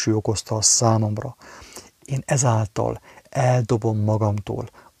külső okozta a számomra, én ezáltal eldobom magamtól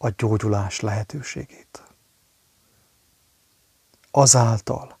a gyógyulás lehetőségét.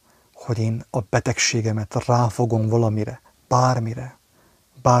 Azáltal, hogy én a betegségemet ráfogom valamire,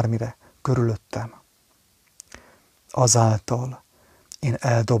 bármire körülöttem, azáltal én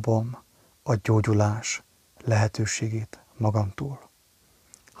eldobom a gyógyulás lehetőségét magamtól.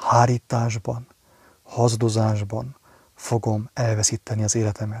 Hárításban, hazudozásban fogom elveszíteni az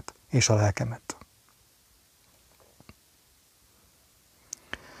életemet és a lelkemet.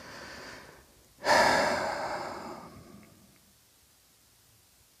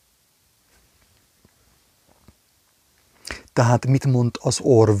 Tehát mit mond az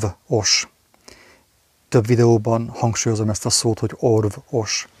orvos? Több videóban hangsúlyozom ezt a szót, hogy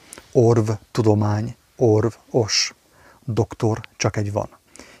orvos. Orv, tudomány, orvos. Doktor csak egy van.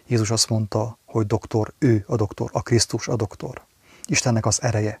 Jézus azt mondta, hogy doktor, ő a doktor, a Krisztus a doktor. Istennek az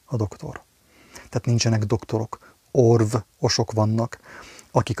ereje a doktor. Tehát nincsenek doktorok, orvosok vannak,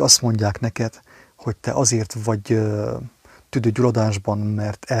 akik azt mondják neked, hogy te azért vagy tüdőgyulladásban,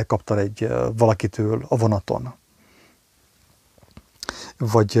 mert elkaptad valakitől a vonaton.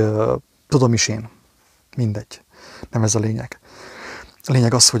 Vagy tudom is én, mindegy, nem ez a lényeg. A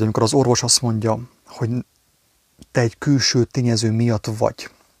lényeg az, hogy amikor az orvos azt mondja, hogy te egy külső tényező miatt vagy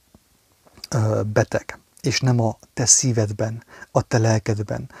beteg, és nem a te szívedben, a te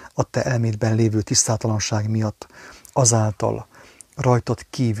lelkedben, a te elmédben lévő tisztátalanság miatt, azáltal rajtad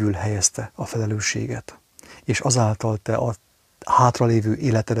kívül helyezte a felelősséget, és azáltal te a hátralévő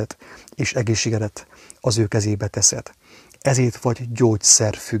életedet és egészségedet az ő kezébe teszed. Ezért vagy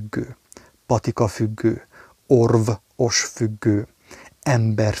gyógyszerfüggő, patikafüggő, orvosfüggő,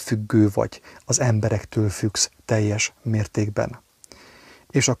 emberfüggő vagy, az emberektől függsz teljes mértékben.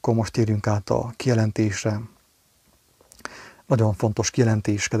 És akkor most térjünk át a kijelentésre. Nagyon fontos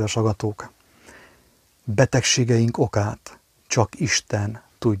kijelentés, kedves hallgatók. Betegségeink okát csak Isten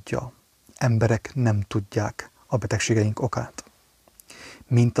tudja. Emberek nem tudják a betegségeink okát.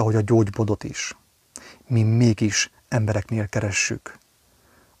 Mint ahogy a gyógymódot is. Mi mégis embereknél keressük.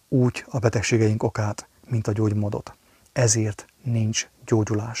 Úgy a betegségeink okát, mint a gyógymódot. Ezért nincs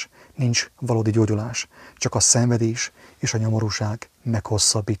gyógyulás. Nincs valódi gyógyulás. Csak a szenvedés és a nyomorúság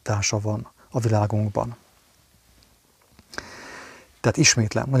meghosszabbítása van a világunkban. Tehát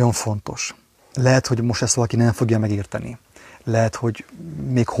ismétlem, nagyon fontos. Lehet, hogy most ezt valaki nem fogja megérteni. Lehet, hogy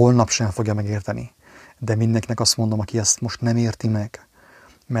még holnap sem fogja megérteni. De mindenkinek azt mondom, aki ezt most nem érti meg,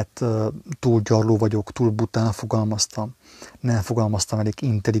 mert túl gyarló vagyok, túl bután fogalmaztam, nem fogalmaztam elég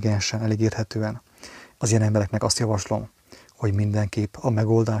intelligensen, elég érthetően. Az ilyen embereknek azt javaslom, hogy mindenképp a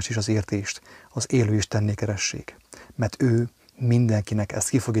megoldást és az értést az élő Istenné keressék. Mert ő mindenkinek ezt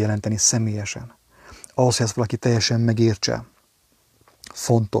ki fogja jelenteni személyesen. Ahhoz, hogy ezt valaki teljesen megértse,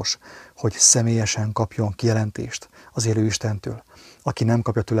 fontos, hogy személyesen kapjon kijelentést az élő Istentől. Aki nem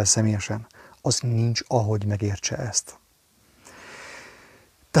kapja tőle személyesen, az nincs, ahogy megértse ezt.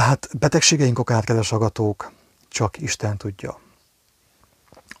 Tehát betegségeink okát, kedves hallgatók, csak Isten tudja.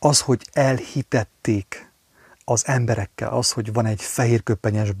 Az, hogy elhitették az emberekkel, az, hogy van egy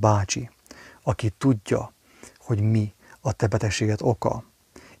fehérköpenyes bácsi, aki tudja, hogy mi a te betegséged oka,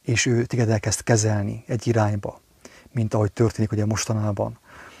 és ő téged elkezd kezelni egy irányba, mint ahogy történik ugye mostanában,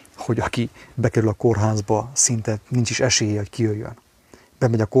 hogy aki bekerül a kórházba, szinte nincs is esélye, hogy kijöjjön.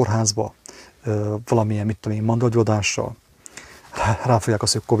 Bemegy a kórházba valamilyen, mit tudom én, mandolgyódással, ráfogják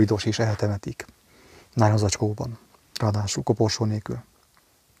azt, hogy covidos, és eltemetik. Nájlonzacskóban, ráadásul koporsó nélkül.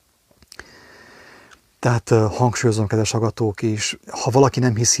 Tehát hangsúlyozom, kedves hallgatók, és ha valaki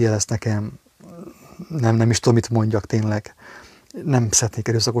nem hiszi el ezt nekem, nem is tudom, mit mondjak tényleg, nem szeretnék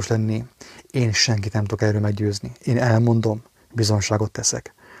erőszakos lenni, én senkit nem tudok erről meggyőzni. Én elmondom, bizonyságot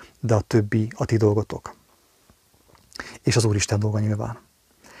teszek, de a többi a ti dolgotok. És az Úristen dolga nyilván.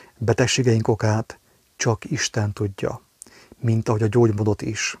 Betegségeink okát csak Isten tudja, mint ahogy a gyógymódot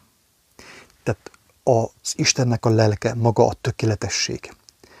is. Tehát az Istennek a lelke, maga a tökéletesség.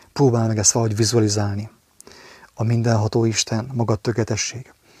 Próbálj meg ezt valahogy vizualizálni. A mindenható Isten, maga a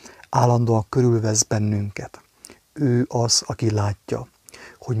tökéletesség. Állandóan körülvesz bennünket. Ő az, aki látja,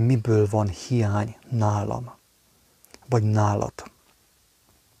 hogy miből van hiány nálam, vagy nálad.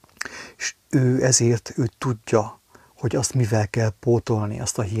 És ő tudja, hogy azt mivel kell pótolni,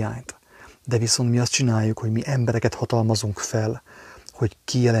 azt a hiányt. De viszont mi azt csináljuk, hogy mi embereket hatalmazunk fel, hogy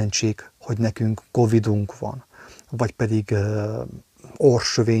kijelentsék, hogy nekünk covidunk van, vagy pedig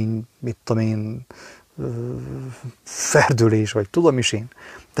orrsövény, mit tudom én, ferdülés, vagy tudom is én,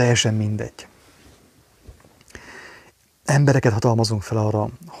 teljesen mindegy. Embereket hatalmazunk fel arra,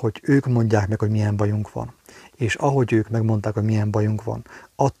 hogy ők mondják meg, hogy milyen bajunk van. És ahogy ők megmondták, hogy milyen bajunk van,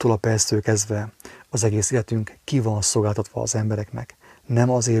 attól a perctől kezdve az egész életünk ki van szolgáltatva az embereknek. Nem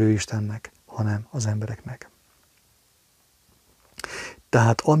az élő Istennek, hanem az embereknek.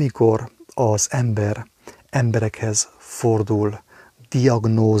 Tehát amikor az ember emberekhez fordul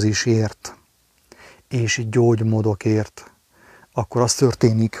diagnózisért és gyógymódokért, akkor az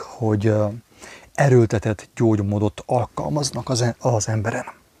történik, hogy erőltetett gyógymódot alkalmaznak az emberen.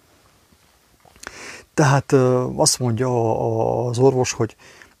 Tehát azt mondja az orvos, hogy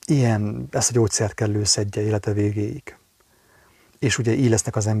ezt a gyógyszert kell lőszedje élete végéig. És ugye így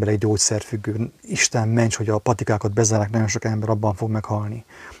lesznek az emberek gyógyszerfüggő. Isten ments, hogy a patikákat bezárják, nagyon sok ember abban fog meghalni.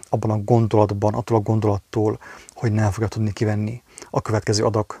 Abban a gondolatban, attól a gondolattól, hogy nem fogja tudni kivenni a következő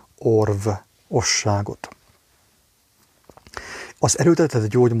adag orvosságot. Az erőltetett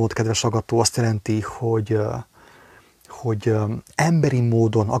gyógymód, kedves hallgató, azt jelenti, hogy emberi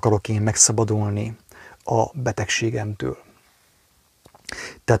módon akarok én megszabadulni a betegségemtől.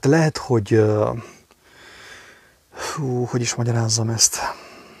 Tehát lehet, hogy hogy is magyarázzam ezt?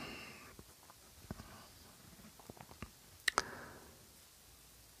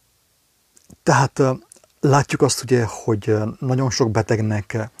 Tehát látjuk azt ugye, hogy nagyon sok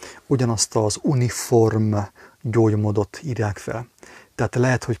betegnek ugyanazt az uniform gyógymódot írják fel. Tehát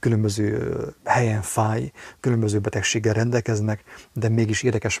lehet, hogy különböző helyen fáj, különböző betegséggel rendelkeznek, de mégis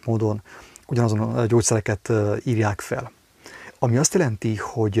érdekes módon ugyanazon a gyógyszereket írják fel. Ami azt jelenti,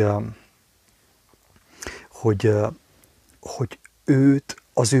 hogy őt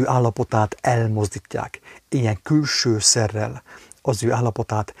az ő állapotát elmozdítják. Ilyen külső szerrel az ő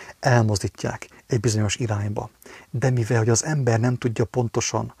állapotát elmozdítják egy bizonyos irányba. De mivel hogy az ember nem tudja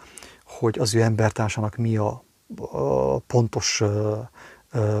pontosan, hogy az ő embertársának mi a pontos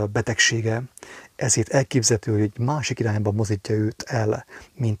betegsége, ezért elképzelhető, hogy egy másik irányba mozdítja őt el,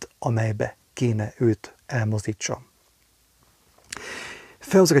 mint amelybe kéne őt elmozdítsa.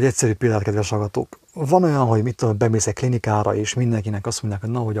 Felhozok egy egyszerű példát, kedves hallgatók. Van olyan, hogy bemész egy klinikára, és mindenkinek azt mondják,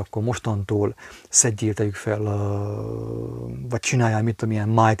 hogy na, hogy akkor mostantól szedjél tegyük fel, vagy csináljál, ilyen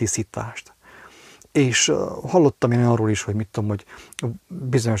májtisztítást. És hallottam én arról is, hogy hogy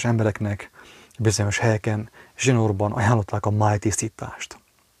bizonyos embereknek, bizonyos helyeken, zsinórban ajánlották a májtisztítást.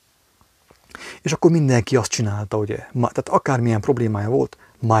 És akkor mindenki azt csinálta, ugye, tehát akármilyen problémája volt,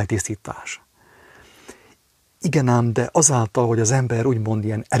 májtisztítás. Igen ám, de azáltal, hogy az ember úgymond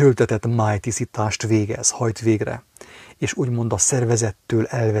ilyen erőltetett májtisztítást végez, hajt végre, és úgymond a szervezettől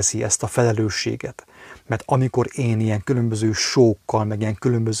elveszi ezt a felelősséget. Mert amikor én ilyen különböző sókkal, meg ilyen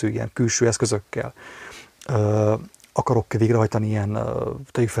különböző ilyen külső eszközökkel akarok végrehajtani ilyen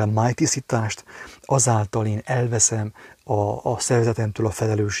tegyük fel májtisztítást, azáltal én elveszem a szervezetemtől a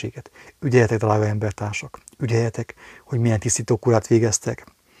felelősséget. Ügyeljetek, drága embertársak, ügyeljetek, hogy milyen tisztítókurát végeztek,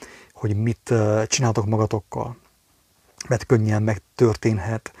 hogy mit csináltok magatokkal. Mert könnyen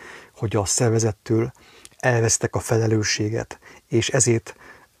megtörténhet, hogy a szervezettől elvesztek a felelősséget, és ezért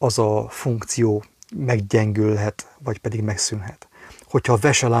az a funkció meggyengülhet, vagy pedig megszűnhet. Hogyha a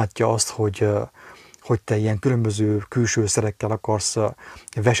vese látja azt, hogy te ilyen különböző külső szerekkel akarsz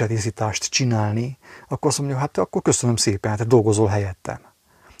vesetisztítást csinálni, akkor azt mondja, hát akkor köszönöm szépen, te dolgozol helyettem.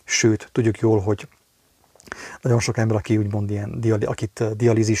 Sőt, tudjuk jól, hogy nagyon sok ember, aki úgymond akit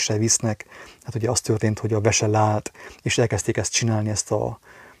dialízisre visznek, hát ugye az történt, hogy a vese leállt, és elkezdték ezt csinálni,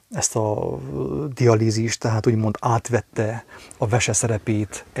 ezt a dialízist, tehát úgymond átvette a vese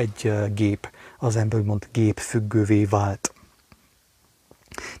szerepét egy gép, az ember úgymond gépfüggővé vált.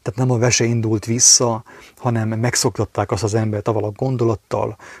 Tehát nem a vese indult vissza, hanem megszoktatták azt az embert avval a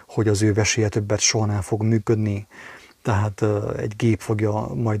gondolattal, hogy az ő veséje többet soha nem fog működni, tehát egy gép fogja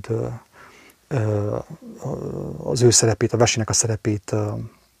majd az ő szerepét, a vesének a szerepét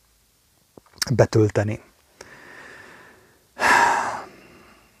betölteni.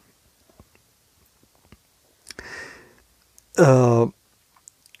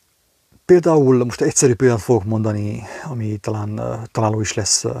 Például most egyszerű példát fogok mondani, ami talán találó is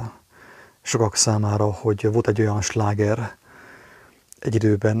lesz sokak számára, hogy volt egy olyan sláger egy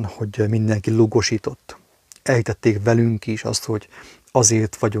időben, hogy mindenki lúgosított. Elhitették velünk is azt, hogy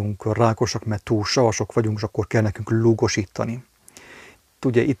azért vagyunk rákosak, mert túl savasok vagyunk, és akkor kell nekünk lúgosítani.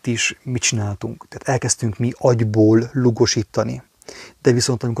 Ugye itt is mit csináltunk? Tehát elkezdtünk mi agyból lúgosítani. De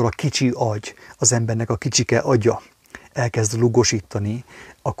viszont amikor a kicsi agy, az embernek a kicsike agya elkezd lúgosítani,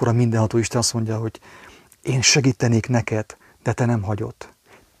 akkor a mindenható Isten azt mondja, hogy én segítenék neked, de te nem hagyod.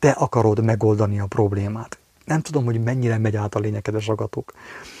 Te akarod megoldani a problémát. Nem tudom, hogy mennyire megy át a lényeg, kedves hallgatók.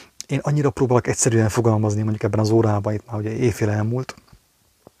 Én annyira próbálok egyszerűen fogalmazni, mondjuk ebben az órában, itt már ugye éjfél elmúlt.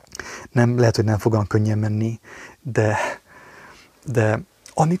 Lehet, hogy nem fog olyan könnyen menni, de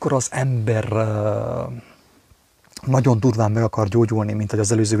amikor az ember nagyon durván meg akar gyógyulni, mint ahogy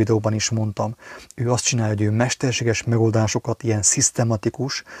az előző videóban is mondtam, ő azt csinálja, hogy ő mesterséges megoldásokat, ilyen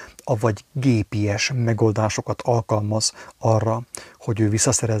szisztematikus, vagy gépies megoldásokat alkalmaz arra, hogy ő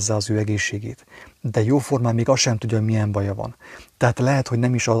visszaszerezze az ő egészségét. De jóformán még azt sem tudja, hogy milyen baja van. Tehát lehet, hogy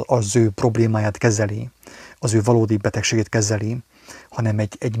nem is az ő problémáját kezeli, az ő valódi betegségét kezeli, hanem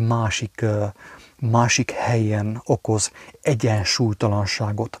egy másik helyen okoz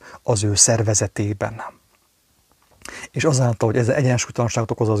egyensúlytalanságot az ő szervezetében. És azáltal, hogy ez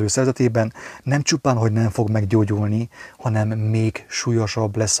egyensúlytalanságot okoz az ő szervezetében, nem csupán, hogy nem fog meggyógyulni, hanem még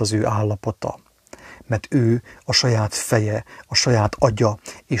súlyosabb lesz az ő állapota. Mert ő a saját feje, a saját agya,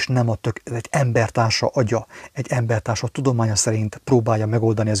 és nem egy embertársa agya, egy embertársa tudománya szerint próbálja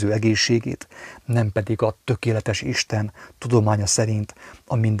megoldani az ő egészségét, nem pedig a tökéletes Isten tudománya szerint,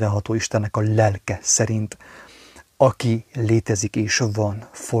 a mindenható Istennek a lelke szerint, aki létezik és van,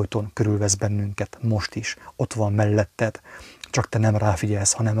 folyton körülvesz bennünket, most is, ott van melletted, csak te nem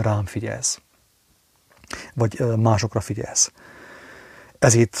ráfigyelsz, hanem rám figyelsz. Vagy másokra figyelsz.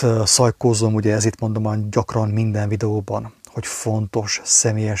 Ezért szajkózom, ugye ezért mondom gyakran minden videóban, hogy fontos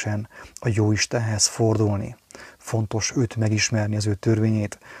személyesen a Jóistenhez fordulni. Fontos őt megismerni, az ő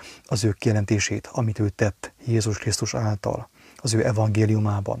törvényét, az ő kijelentését, amit ő tett Jézus Krisztus által, az ő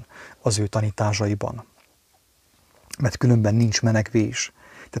evangéliumában, az ő tanításaiban. Mert különben nincs menekvés.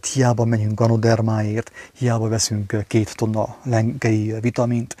 Tehát hiába megyünk ganodermáért, hiába veszünk 2 tonna lengei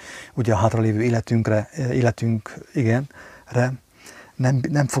vitamint, ugye a hátralévő életünkre,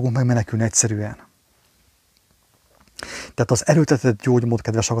 Nem fogunk megmenekülni egyszerűen. Tehát az erőltetett gyógymód,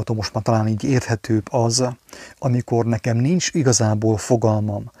 kedves hallgató, most már talán így érthetőbb az, amikor nekem nincs igazából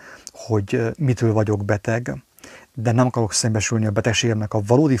fogalmam, hogy mitől vagyok beteg, de nem akarok szembesülni a betegségemnek a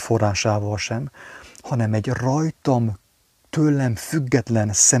valódi forrásával sem, hanem egy rajtam, tőlem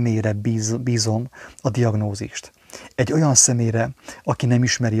független személyre bízom a diagnózist. Egy olyan személyre, aki nem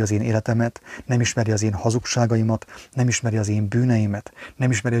ismeri az én életemet, nem ismeri az én hazugságaimat, nem ismeri az én bűneimet,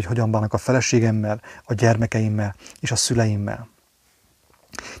 nem ismeri, hogy hogyan bánok a feleségemmel, a gyermekeimmel és a szüleimmel.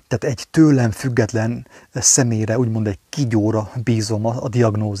 Tehát egy tőlem független személyre, úgymond egy kígyóra bízom a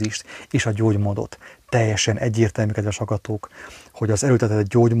diagnózist és a gyógymódot. Teljesen egyértelmű, kedves hallgatók, hogy az erőltetett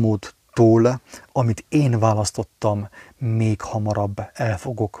gyógymódtól, amit én választottam, még hamarabb el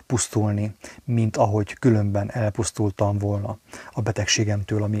fogok pusztulni, mint ahogy különben elpusztultam volna a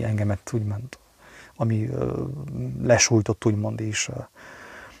betegségemtől, ami engemet úgymond, ami lesújtott úgymond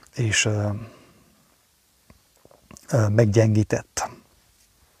és meggyengített.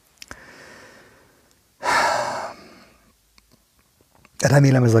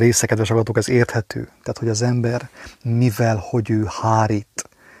 Remélem ez a része, kedves hallgatók, ez érthető. Tehát, hogy az ember, mivel hogy ő hárít,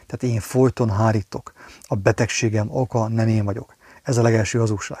 tehát én folyton hárítok, a betegségem oka nem én vagyok. Ez a legelső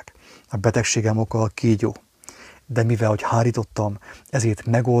hazugság. A betegségem oka a kígyó. De mivel hogy hárítottam, ezért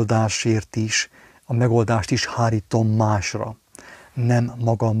megoldásért is, a megoldást is hárítom másra. Nem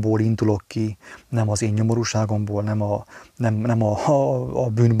magamból indulok ki, nem az én nyomorúságomból, nem a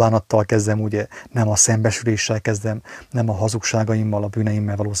bűnbánattal kezdem, ugye, nem a szembesüléssel kezdem, nem a hazugságaimmal, a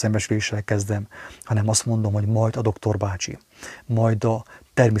bűneimmel való szembesüléssel kezdem, hanem azt mondom, hogy majd a doktor bácsi, majd a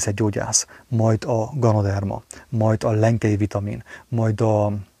természetgyógyász, majd a ganoderma, majd a lenkei vitamin, majd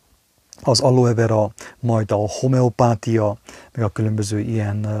az aloe vera, majd a homeopátia, meg a különböző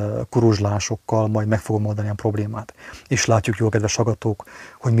ilyen kuruzslásokkal majd meg fogom oldani a problémát. És látjuk jól, kedves hallgatók,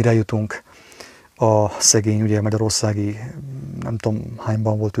 hogy mire jutunk. A szegény, ugye magyarországi, nem tudom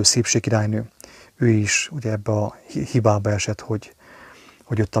hányban volt ő, szépségkirálynő, ő is ugye ebbe a hibába esett, hogy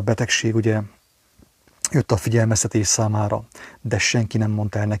jött a betegség, ugye, jött a figyelmeztetés számára, de senki nem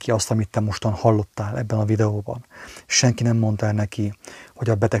mondta el neki azt, amit te mostan hallottál ebben a videóban. Senki nem mondta el neki, hogy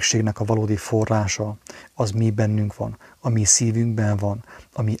a betegségnek a valódi forrása az mi bennünk van, a mi szívünkben van,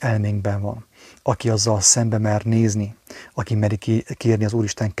 a mi elménkben van. Aki azzal szembe mer nézni, aki meri kérni az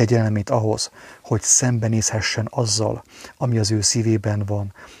Úristen kegyelmét ahhoz, hogy szembenézhessen azzal, ami az ő szívében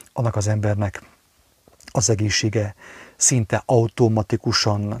van, annak az embernek az egészsége szinte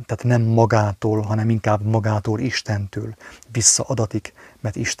automatikusan, tehát nem magától, hanem inkább magától, Istentől visszaadatik,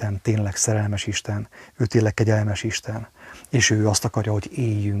 mert Isten tényleg szerelmes Isten, ő tényleg kegyelmes Isten, és ő azt akarja, hogy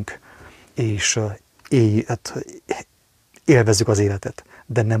éljünk, és élvezzük az életet,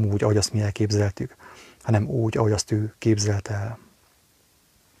 de nem úgy, ahogy azt mi elképzeltük, hanem úgy, ahogy azt ő képzelte el.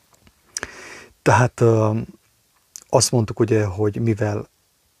 Tehát azt mondtuk ugye, hogy mivel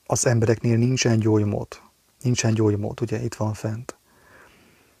az embereknél nincsen gyógymód, ugye itt van fent.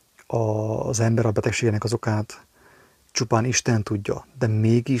 Az ember a betegségének az okát csupán Isten tudja, de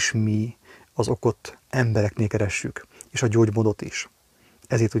mégis mi az okot embereknél keressük, és a gyógymódot is.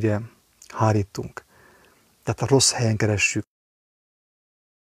 Ezért ugye hárítunk. Tehát a rossz helyen keressük.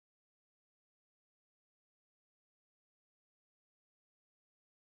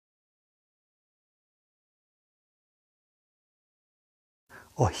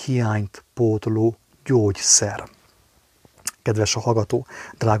 A hiányt pótló gyógyszer. Kedves a hallgató,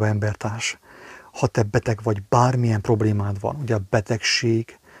 drága embertárs, ha te beteg vagy, bármilyen problémád van, ugye a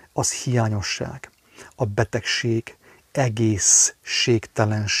betegség az hiányosság, a betegség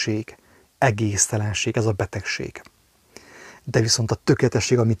egésztelenség, ez a betegség. De viszont a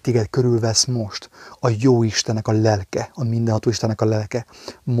tökéletesség, amit téged körülvesz most, a jó Istennek a lelke, a mindenható Istennek a lelke,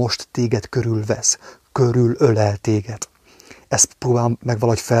 most téged körülvesz, körülölel téged. Ezt próbál meg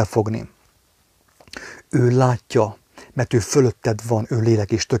valahogy felfogni. Ő látja, mert ő fölötted van, ő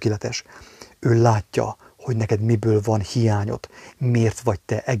lélek és tökéletes. Ő látja, hogy neked miből van hiányod, miért vagy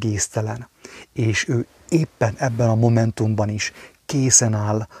te egésztelen. És ő éppen ebben a momentumban is készen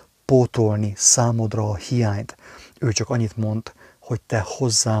áll pótolni számodra a hiányt. Ő csak annyit mond, hogy te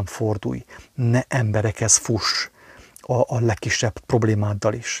hozzám fordulj, ne emberekhez fuss a legkisebb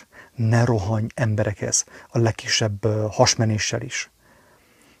problémáddal is. Ne rohanj emberekhez a legkisebb hasmenéssel is.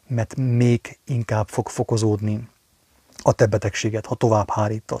 Mert még inkább fog fokozódni a te betegséged, ha tovább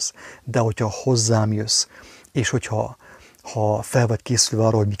hárítasz. De hogyha hozzám jössz, és hogyha fel vagy készülve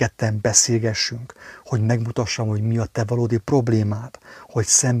arra, hogy mi ketten beszélgessünk, hogy megmutassam, hogy mi a te valódi problémád, hogy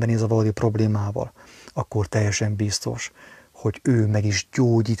szembenéz a valódi problémával, akkor teljesen biztos, hogy ő meg is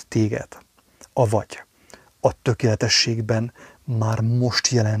gyógyít téged. Avagy a tökéletességben már most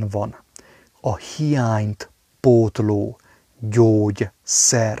jelen van a hiányt pótló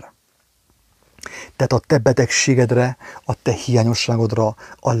gyógyszer. Tehát a te betegségedre, a te hiányosságodra,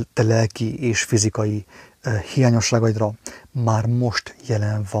 a te lelki és fizikai hiányosságaidra már most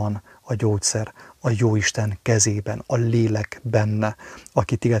jelen van a gyógyszer, a Jóisten kezében, a lélek benne,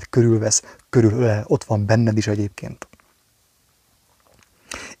 aki téged körülvesz, körülölel, ott van benned is egyébként.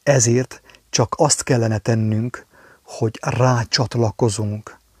 Ezért csak azt kellene tennünk, hogy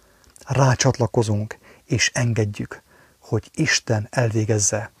rácsatlakozunk, és engedjük, hogy Isten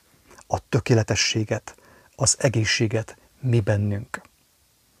elvégezze a tökéletességet, az egészséget mi bennünk.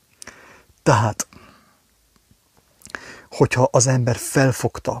 Tehát, hogyha az ember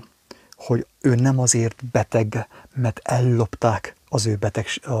felfogta, hogy ő nem azért beteg, mert ellopták az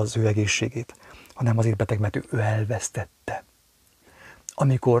ő egészségét, hanem azért beteg, mert ő elvesztette.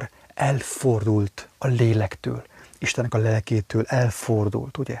 Amikor elfordult a lélektől, Istennek a lelkétől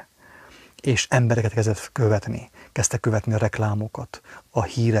elfordult, ugye? És embereket kezdte követni a reklámokat, a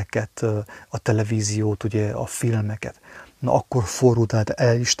híreket, a televíziót, ugye, a filmeket. Na akkor fordult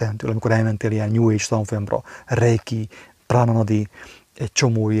el Istentől, amikor elmentél ilyen New Age tanfolyamra, Reiki, Prananadi, egy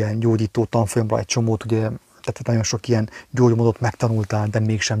csomó ilyen gyógyító tanfolyamra, egy csomót, ugye, tehát nagyon sok ilyen gyógymódot megtanultál, de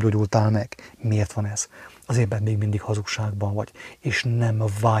mégsem gyógyultál meg. Miért van ez? Azért, mert még mindig hazugságban vagy, és nem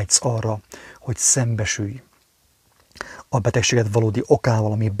vágysz arra, hogy szembesülj a betegséged valódi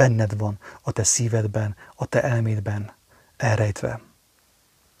okával, ami benned van, a te szívedben, a te elmédben elrejtve.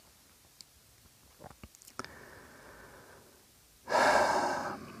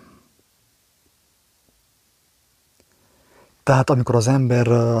 Tehát amikor az ember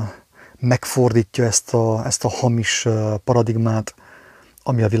megfordítja ezt a hamis paradigmát,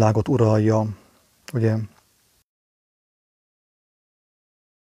 ami a világot uralja, ugye,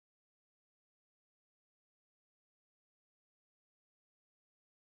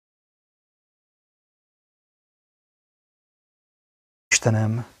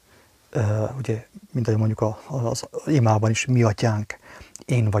 Istenem, ugye, mint ahogy mondjuk az imában is, mi atyánk,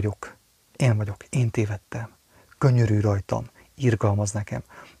 én vagyok, én tévedtem, könyörülj rajtam, irgalmaz nekem.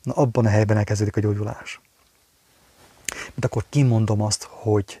 Na abban a helyben elkezdődik a gyógyulás. Mert akkor kimondom azt,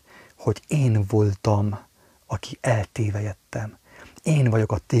 hogy én voltam, aki eltévejedtem. Én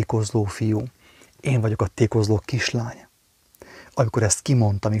vagyok a tékozló fiú, én vagyok a tékozló kislány. Amikor ezt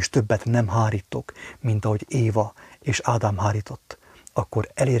kimondtam, és többet nem hárítok, mint ahogy Éva és Ádám hárított,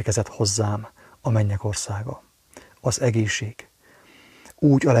 akkor elérkezett hozzám a mennyek országa, az egészség.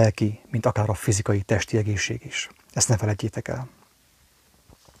 Úgy a lelki, mint akár a fizikai, testi egészség is. Ezt ne felejtjétek el.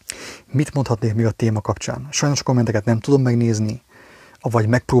 Mit mondhatnék még a téma kapcsán? Sajnos a kommenteket nem tudom megnézni, vagy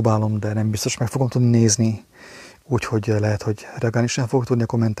megpróbálom, de nem biztos meg fogom tudni nézni, úgyhogy lehet, hogy reagálni sem fogok tudni a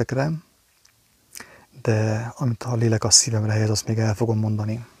kommentekre, de amit a lélek a szívemre helyez, azt még el fogom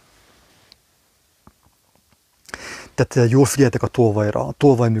mondani. Tehát jól figyeljetek a tolvajra, a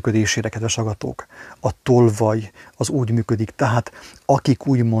tolvaj működésére, kedves hallgatók. A tolvaj az úgy működik, tehát akik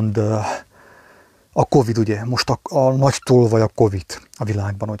úgymond a Covid, ugye, most a nagy tolvaj a Covid a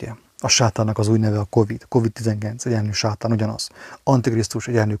világban, ugye. A sátánnak az új neve a Covid. Covid-19 egyenlő sátán, ugyanaz. Antikrisztus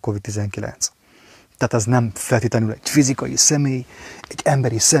egyenlő Covid-19. Tehát ez nem feltétlenül egy fizikai személy, egy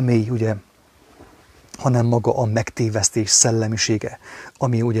emberi személy, ugye, hanem maga a megtévesztés szellemisége,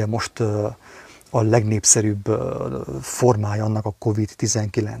 ami ugye most a legnépszerűbb formája annak a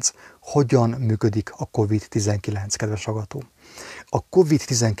Covid-19. Hogyan működik a Covid-19, kedves hallgató? A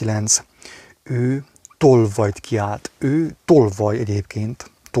Covid-19, ő tolvajt kiált. Ő tolvaj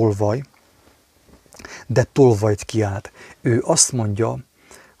egyébként, tolvaj, de tolvajt kiált. Ő azt mondja,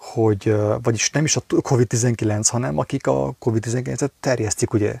 hogy, vagyis nem is a Covid-19, hanem akik a Covid-19-et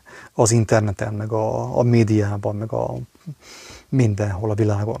terjesztik ugye az interneten, meg a médiában, meg mindenhol a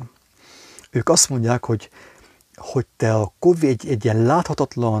világon. Ők azt mondják, hogy te a Covid egy ilyen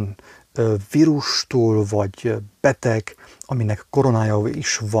láthatatlan vírustól vagy beteg, aminek koronája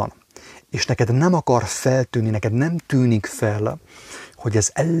is van, és neked nem akar feltűnni, neked nem tűnik fel, hogy ez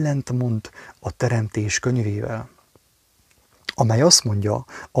ellentmond a Teremtés könyvével, amely azt mondja,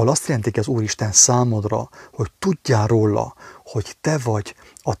 ahol azt jelentik az Úristen számodra, hogy tudjál róla, hogy te vagy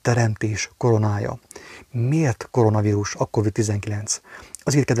a Teremtés koronája. Miért koronavírus a Covid-19?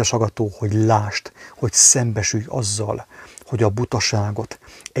 Azért, kedves hallgató, hogy lásd, hogy szembesülj azzal, hogy a butaságot,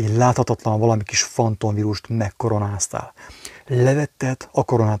 egy láthatatlan valami kis fantomvírust megkoronáztál. Levetted a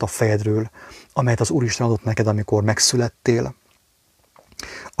koronát a fejedről, amelyet az Úristen adott neked, amikor megszülettél.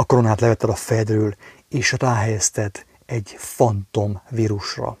 A koronát levetted a fejedről, és ráhelyezted egy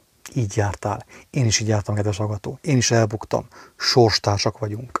fantomvírusra. Így jártál. Én is így jártam, kedves hallgató. Én is elbuktam. Sorstársak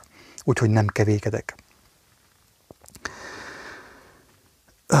vagyunk. Úgyhogy nem kevékedek.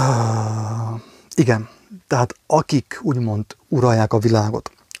 Igen, tehát akik úgymond uralják a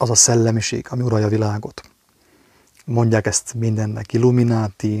világot, az a szellemiség, ami uralja a világot. Mondják ezt mindennek,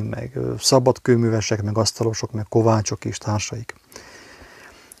 illumináti, meg szabadkőművesek, meg asztalosok, meg kovácsok és társaik.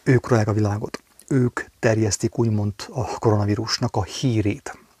 Ők uralják a világot. Ők terjesztik úgymond a koronavírusnak a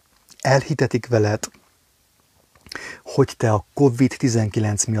hírét. Elhitetik veled, hogy te a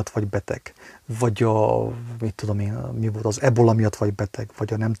COVID-19 miatt vagy beteg, vagy a, mit tudom én, mi volt, az ebola miatt vagy beteg,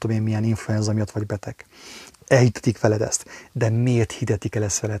 vagy a nem tudom én milyen influenza miatt vagy beteg. Elhitetik veled ezt. De miért hitetik el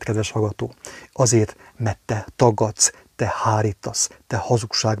ezt veled, kedves hallgató? Azért, mert te tagadsz, te hárítasz, te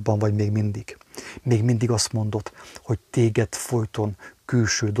hazugságban vagy még mindig. Még mindig azt mondod, hogy téged folyton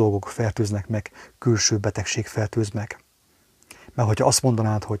külső dolgok fertőznek meg, külső betegség fertőz meg. Mert hogyha azt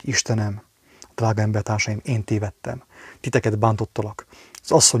mondanád, hogy Istenem, drága embertársaim, én tévedtem, titeket bántottalak,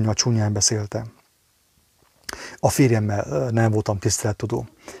 az asszonnyal csúnyán beszéltem, a férjemmel nem voltam tisztelettudó,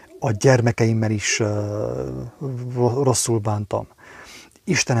 a gyermekeimmel is rosszul bántam,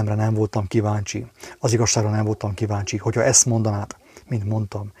 Istenemre nem voltam kíváncsi, az igazságra nem voltam kíváncsi. Hogyha ezt mondanád, mint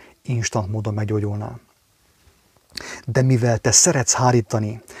mondtam, instant módon meggyógyulnám. De mivel te szeretsz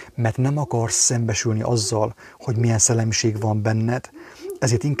hárítani, mert nem akarsz szembesülni azzal, hogy milyen szellemiség van benned,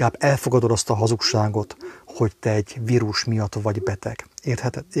 ezért inkább elfogadod azt a hazugságot, hogy te egy vírus miatt vagy beteg.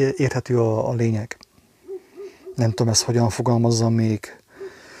 Érthető a lényeg? Nem tudom, ezt hogyan fogalmazzam még.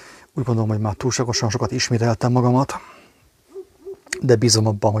 Úgy gondolom, hogy már túlságosan sokat ismételtem magamat, de bízom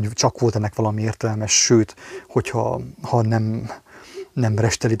abban, hogy csak volt ennek valami értelme, sőt, hogyha nem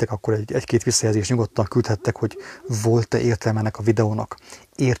restelitek, akkor egy-két visszajelzést nyugodtan küldhettek, hogy volt-e értelme ennek a videónak.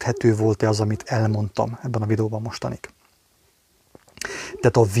 Érthető volt-e az, amit elmondtam ebben a videóban mostanig.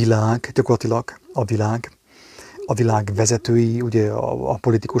 Tehát a világ, gyakorlatilag a világ vezetői, ugye a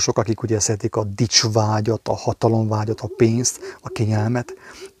politikusok, akik ugye szeretik a dicsvágyat, a hatalomvágyat, a pénzt, a kényelmet,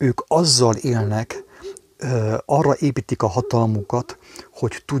 ők azzal élnek, arra építik a hatalmukat,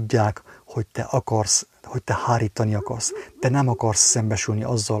 hogy tudják, hogy te akarsz, hogy te hárítani akarsz. Te nem akarsz szembesülni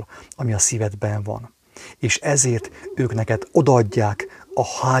azzal, ami a szívedben van. És ezért ők neked odaadják a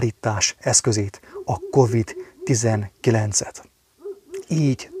hárítás eszközét, a COVID-19-et.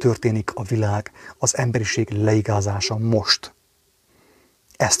 Így történik a világ, az emberiség leigázása most.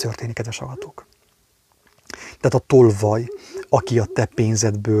 Ez történik, kedves hallgatók. Tehát a tolvaj, aki a te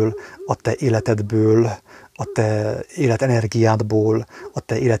pénzedből, a te életedből, a te életenergiádból, a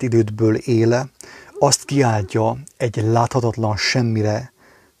te életidődből éle, azt kiáltja egy láthatatlan semmire,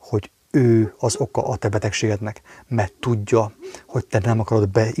 hogy ő az oka a te betegségednek, mert tudja, hogy te nem akarod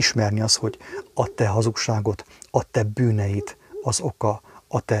beismerni azt, hogy a te hazugságot, a te bűneid az oka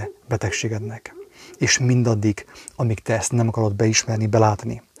a te betegségednek. És mindaddig, amíg te ezt nem akarod beismerni,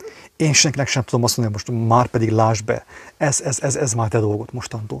 belátni. Én senkinek sem tudom azt mondani, hogy most már pedig lásd be, ez már te dolgod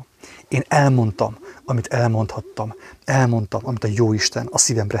mostantól. Én elmondtam, amit elmondhattam, elmondtam, amit a Jóisten a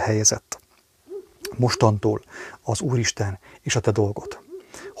szívemre helyezett. Mostantól az Úristen és a te dolgod.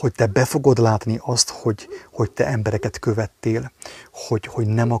 Hogy te be fogod látni azt, hogy te embereket követtél, hogy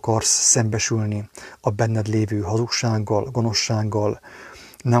nem akarsz szembesülni a benned lévő hazugsággal, gonoszsággal,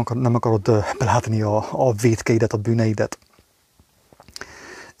 nem akarod belátni a vétkeidet, a bűneidet,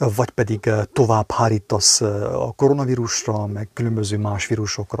 vagy pedig tovább hárítasz a koronavírusra, meg különböző más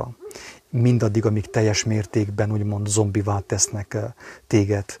vírusokra. Mindaddig, amíg teljes mértékben úgymond zombivá tesznek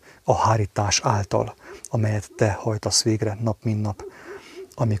téged a hárítás által, amelyet te hajtasz végre nap mint nap,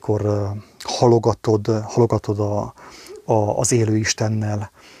 amikor halogatod az élő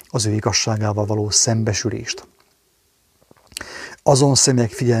Istennel, az ő igazságával való szembesülést. Azon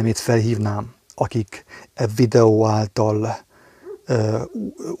személyek figyelmét felhívnám, akik e videó által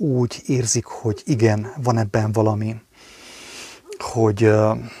úgy érzik, hogy igen, van ebben valami, hogy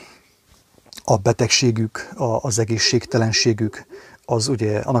a betegségük, az egészségtelenségük, az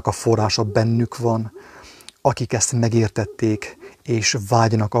ugye annak a forrása bennük van, akik ezt megértették, és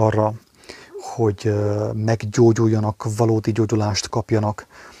vágynak arra, hogy meggyógyuljanak, valódi gyógyulást kapjanak,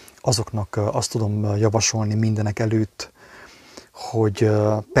 azoknak azt tudom javasolni mindenek előtt, hogy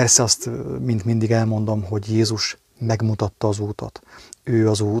persze azt, mint mindig elmondom, hogy Jézus megmutatta az útat. Ő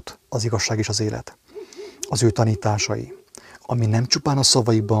az út, az igazság és az élet. Az ő tanításai, ami nem csupán a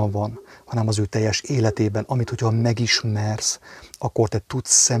szavaiban van, hanem az ő teljes életében, amit hogyha megismersz, akkor te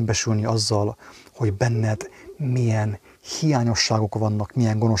tudsz szembesülni azzal, hogy benned milyen hiányosságok vannak,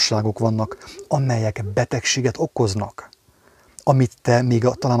 milyen gonoszságok vannak, amelyek betegséget okoznak, amit te még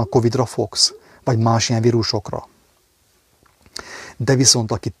talán a Covid-ra fogsz, vagy más ilyen vírusokra. De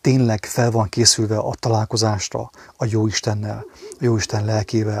viszont aki tényleg fel van készülve a találkozásra a Jóistennel, a Jóisten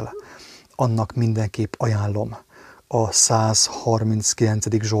lelkével, annak mindenképp ajánlom a 139.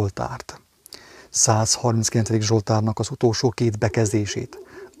 Zsoltárt. 139. Zsoltárnak az utolsó két bekezdését,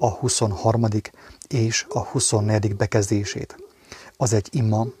 a 23. és a 24. bekezdését. Az egy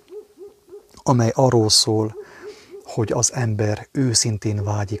ima, amely arról szól, hogy az ember őszintén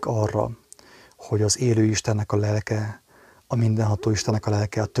vágyik arra, hogy az élő Istennek a lelke, a mindenható Istennek a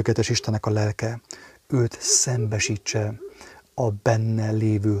lelke, a tökéletes Istennek a lelke őt szembesítse a benne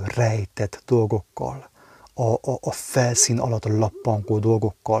lévő rejtett dolgokkal, a felszín alatt lappangó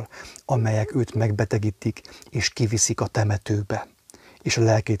dolgokkal, amelyek őt megbetegítik és kiviszik a temetőbe, és a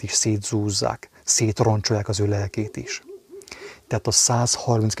lelkét is szétzúzzák, szétroncsolják az ő lelkét is. Tehát a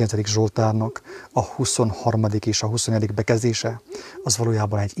 139. Zsoltárnak a 23. és a 24. bekezdése az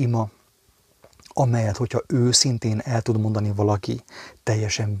valójában egy ima, amelyet, hogyha őszintén el tud mondani valaki,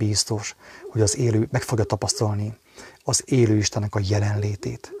 teljesen biztos, hogy az élő meg fogja tapasztalni az élő Istennek a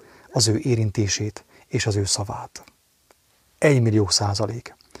jelenlétét, az ő érintését és az ő szavát.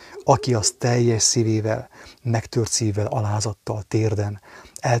 1.000.000%. Aki azt teljes szívével, megtört szívvel, alázattal, térden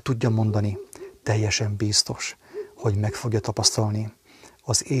el tudja mondani, teljesen biztos, hogy meg fogja tapasztalni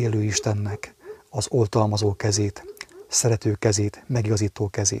az élő Istennek az oltalmazó kezét, szerető kezét, megigazító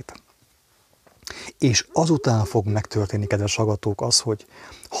kezét. És azután fog megtörténni, kedves hallgatók, az, hogy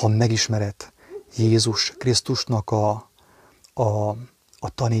ha megismered Jézus Krisztusnak a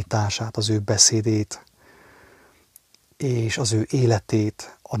tanítását, az ő beszédét, és az ő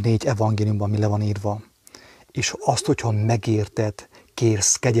életét a 4 evangéliumban, ami le van írva, és azt, hogyha megérted,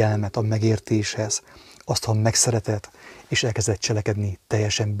 kérsz kegyelmet a megértéshez, azt, ha megszereted, és elkezded cselekedni,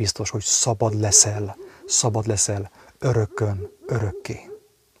 teljesen biztos, hogy szabad leszel örökkön, örökké.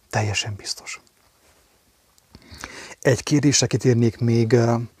 Teljesen biztos. Egy kérdésre kitérnék még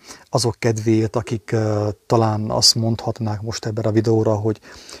azok kedvéért, akik talán azt mondhatnák most ebben a videóra, hogy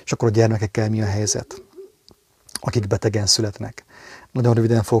és akkor a gyermekekkel mi a helyzet, akik betegen születnek. Nagyon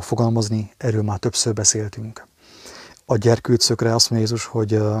röviden fogok fogalmazni, erről már többször beszéltünk. A gyerkőcökre azt mondja Jézus,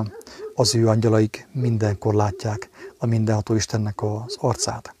 hogy az ő angyalaik mindenkor látják a mindenható Istennek az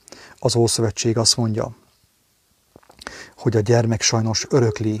arcát. Az Ószövetség azt mondja, hogy a gyermek sajnos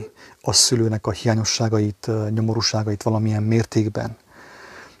örökli a szülőnek a hiányosságait, nyomorúságait valamilyen mértékben,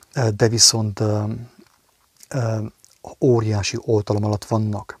 de viszont óriási oltalom alatt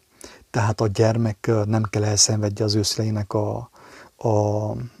vannak. Tehát a gyermek nem kell elszenvedje az ő szüleinek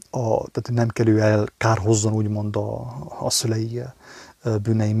tehát nem kell ő elkárhozzon úgymond a szülei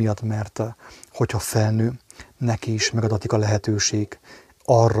bűnei miatt, mert hogyha felnő, neki is megadatik a lehetőség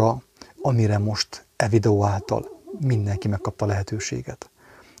arra, amire most e videó által mindenki megkapta a lehetőséget.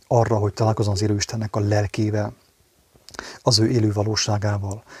 Arra, hogy találkozzon az élő Istennek a lelkével, az ő élő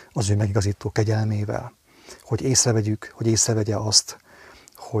valóságával, az ő megigazító kegyelmével, hogy észrevegyük, hogy észrevegye azt,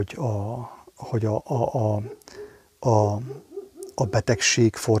 hogy a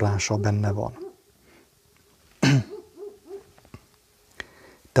betegség forrása benne van.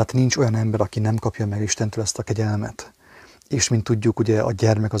 Tehát nincs olyan ember, aki nem kapja meg Istentől ezt a kegyelmet. És mint tudjuk, ugye a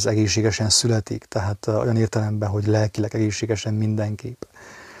gyermek az egészségesen születik, tehát olyan értelemben, hogy lelkileg egészségesen mindenképp.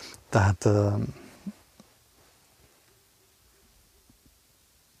 Tehát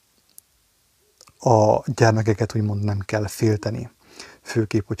a gyermekeket úgymond nem kell félteni.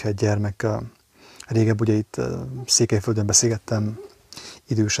 Főképp, hogyha egy gyermek, régebb ugye itt Székelyföldön beszélgettem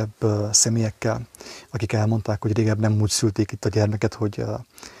idősebb személyekkel, akik elmondták, hogy régebb nem úgy szülték itt a gyermeket, hogy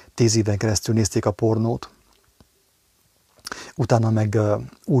 10 éven keresztül nézték a pornót, utána meg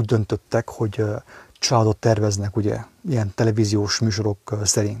úgy döntöttek, hogy családot terveznek, ugye, ilyen televíziós műsorok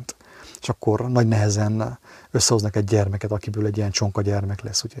szerint. És akkor nagy nehezen összehoznak egy gyermeket, akiből egy ilyen csonka gyermek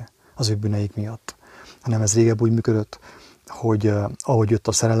lesz, ugye, az ő bűneik miatt. Hanem ez régebb úgy működött, hogy ahogy jött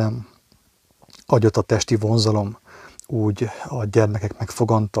a szerelem, ahogy jött a testi vonzalom, úgy a gyermekek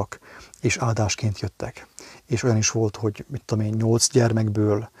megfogantak, és áldásként jöttek. És olyan is volt, hogy 8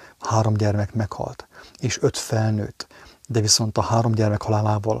 gyermekből 3 gyermek meghalt, és 5 felnőtt. De viszont a 3 gyermek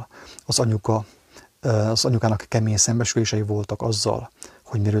halálával az anyukának kemény szembesülései voltak azzal,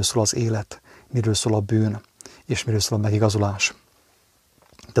 hogy miről szól az élet, miről szól a bűn, és miről szól a megigazulás.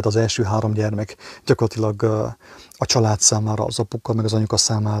 Tehát az első 3 gyermek gyakorlatilag a család számára, az apuka meg az anyuka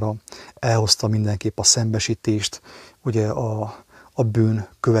számára elhozta mindenképp a szembesítést, ugye a bűn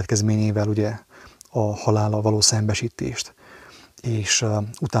következményével ugye a halállal való szembesítést. És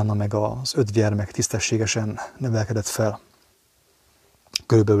utána meg az 5 gyermek tisztességesen nevelkedett fel.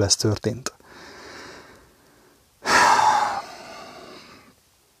 Körülbelül ez történt.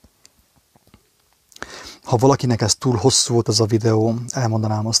 Ha valakinek ez túl hosszú volt ez a videó,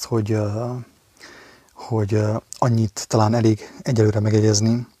 elmondanám azt, hogy annyit talán elég egyelőre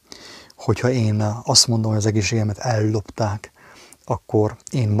megjegyezni, Hogyha én azt mondom, hogy az egészségemet ellopták, akkor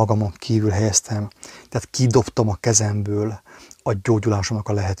én magamon kívül helyeztem, tehát kidobtam a kezemből a gyógyulásomnak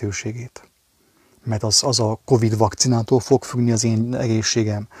a lehetőségét. Mert az a Covid vakcinától fog függni az én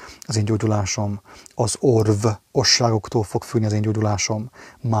egészségem, az én gyógyulásom, az orvosságoktól fog függni az én gyógyulásom,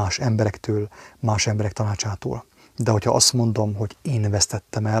 más emberektől, más emberek tanácsától. De hogyha azt mondom, hogy én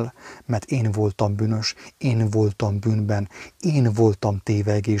vesztettem el, mert én voltam bűnös, én voltam bűnben, én voltam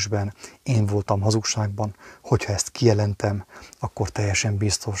tévegésben, én voltam hazugságban, hogyha ezt kijelentem, akkor teljesen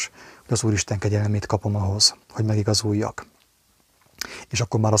biztos, hogy az Úristen kegyelmét kapom ahhoz, hogy megigazuljak. És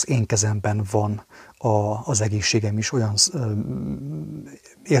akkor már az én kezemben van az egészségem is olyan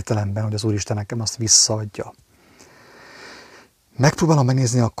értelemben, hogy az Úristen nekem azt visszaadja. Megpróbálom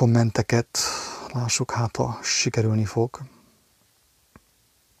megnézni a kommenteket, lássuk, hát ha sikerülni fog.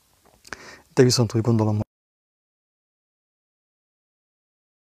 De viszont úgy gondolom,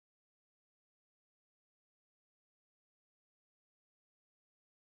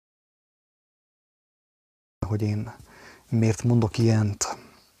 hogy én miért mondok ilyent.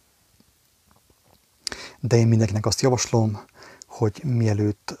 De én mindenkinek azt javaslom, hogy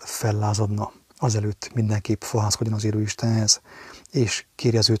mielőtt fellázadna, azelőtt mindenképp fohászkodjon az élő Istenhez, és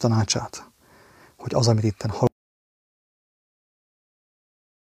kérje az ő tanácsát, hogy az, amit itten hall,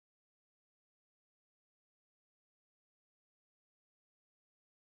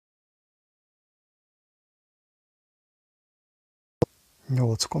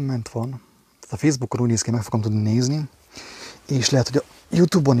 Nyolc komment van. Tehát a Facebookon úgy néz ki, meg fogom tudni nézni, és lehet, hogy a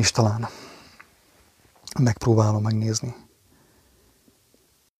YouTube-on is talán megpróbálom megnézni.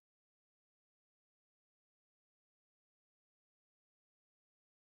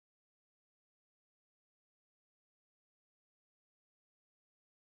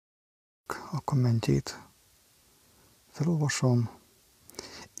 A kommentjét felolvasom.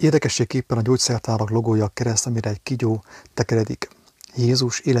 Érdekességképpen a gyógyszertárak logója a kereszt, amire egy kígyó tekeredik.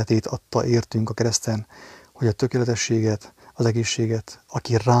 Jézus életét adta értünk a kereszten, hogy a tökéletességet, az egészséget,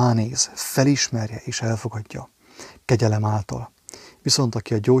 aki ránéz, felismerje és elfogadja, kegyelem által. Viszont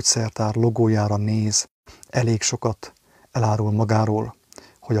aki a gyógyszertár logójára néz, elég sokat elárul magáról,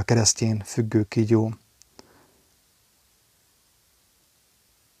 hogy a keresztjén függő kígyó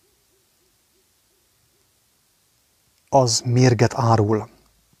az mérget árul.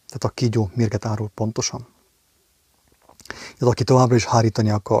 Tehát a kígyó mérget árul pontosan. Tehát aki továbbra is hárítani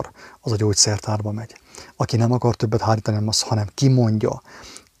akar, az a gyógyszertárba megy. Aki nem akar többet hárítani, hanem kimondja,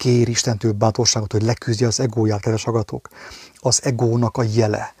 kér Istentől bátorságot, hogy leküzdje az egóját, kedves agatók. Az egónak a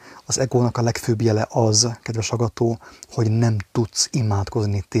jele, az egónak a legfőbb jele az, kedves agató, hogy nem tudsz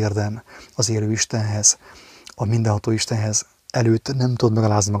imádkozni térden az élő Istenhez, a mindenható Istenhez. Előtt nem tudod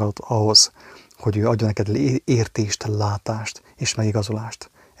megalázni magadat ahhoz, hogy ő adja neked értést, látást és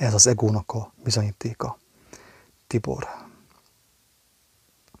megigazolást. Ez az egónak a bizonyítéka. Tibor.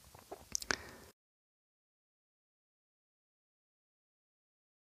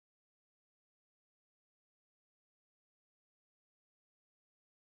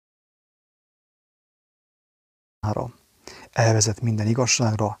 Elvezet minden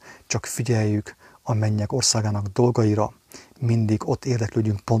igazságra, csak figyeljük a mennyek országának dolgaira, mindig ott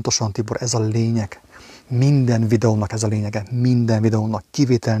érdeklődjünk pontosan, Tibor, ez a lényeg. Minden videónak ez a lényege, minden videónak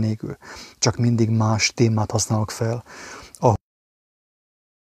kivétel nélkül, csak mindig más témát használok fel, ahol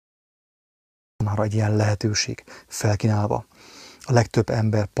már egy ilyen lehetőség felkínálva. A legtöbb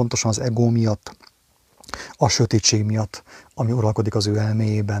ember pontosan az egó miatt, a sötétség miatt, ami uralkodik az ő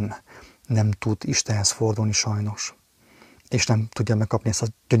elméjében, nem tud Istenhez fordulni sajnos. És nem tudja megkapni ezt a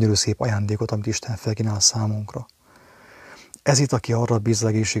gyönyörű szép ajándékot, amit Isten felkínál számunkra. Ez itt, aki arra bízza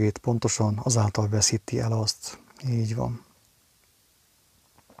egészségét, pontosan azáltal veszíti el azt. Így van.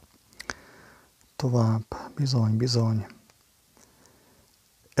 Tovább, bizony, bizony.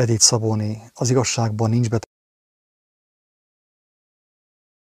 Edith Szabóné, az igazságban nincs beteg.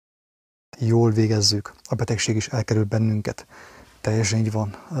 Jól végezzük, a betegség is elkerül bennünket. Teljesen így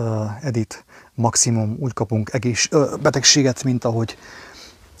van, Edith. Maximum úgy kapunk betegséget, mint ahogy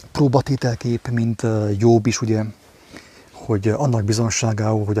próbatételkép, mint Jobb is, ugye, hogy annak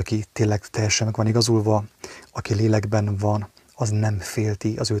bizonságául, hogy aki tényleg teljesen meg van igazulva, aki lélekben van, az nem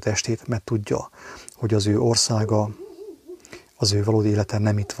félti az ő testét, mert tudja, hogy az ő országa, az ő valódi élete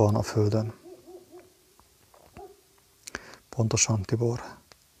nem itt van a földön. Pontosan, Tibor.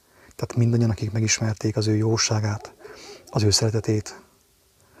 Tehát mindannyian, akik megismerték az ő jóságát, az ő szeretetét,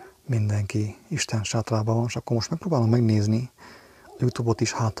 mindenki Isten sátrában van, és akkor most megpróbálom megnézni a YouTube-ot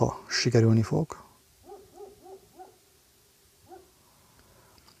is, hát ha sikerülni fog.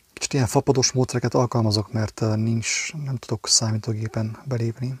 Kicsit ilyen fapados módszereket alkalmazok, mert nem tudok számítógépen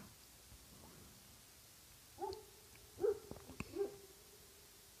belépni.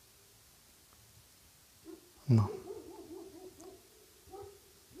 Na.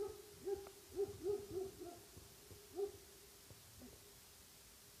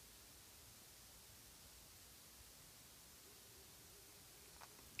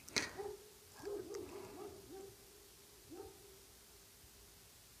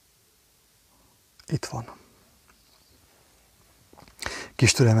 Itt van.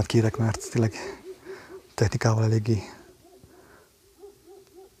 Kis türelmet kérek, mert tényleg technikával eléggé...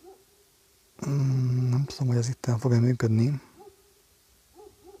 Nem tudom, hogy ez itten fog-e működni.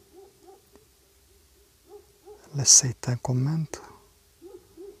 Lesz-e itten komment?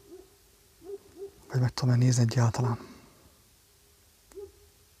 Vagy meg tudom nézni egyáltalán?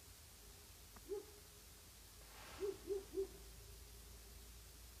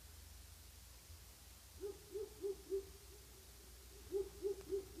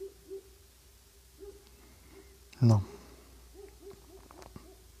 Na.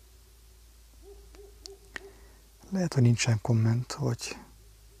 Lehet, hogy nincsen komment, vagy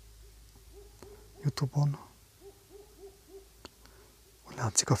YouTube-on.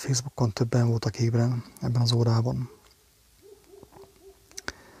 Látszik, a Facebookon többen voltak ébren ebben az órában.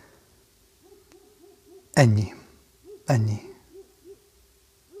 Ennyi.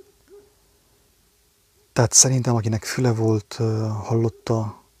 Tehát szerintem, akinek füle volt,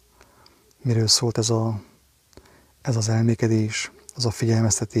 hallotta, miről szólt ez az elmékedés, az a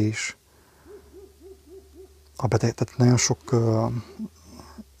figyelmeztetés. Tehát nagyon sok,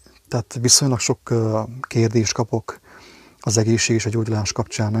 tehát viszonylag sok kérdést kapok az egészség és a gyógyulás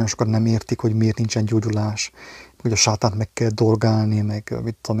kapcsán. Nagyon sokan nem értik, hogy miért nincsen gyógyulás, hogy a sátánt meg kell dorgálni, meg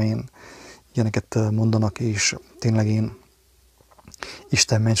mit tudom én, ilyeneket mondanak, és tényleg én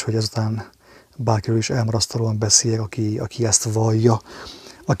Isten ments, hogy ezután bárkiről is elmarasztalóan beszéljek, aki ezt vallja,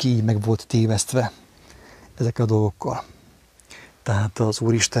 aki így meg volt tévesztve ezekkel a dolgokkal. Tehát az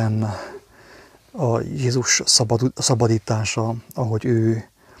Úristen, a Jézus szabadítása, ahogy ő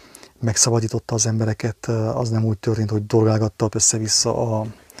megszabadította az embereket, az nem úgy történt, hogy dorgálgatta össze-vissza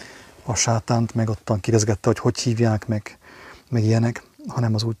a sátánt, meg ottan kérdezgette, hogy hívják, meg ilyenek,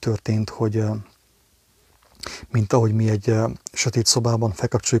 hanem az úgy történt, hogy mint ahogy mi egy sötét szobában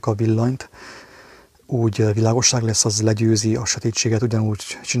felkapcsoljuk a villanyt, úgy világosság lesz, az legyőzi a sötétséget, ugyanúgy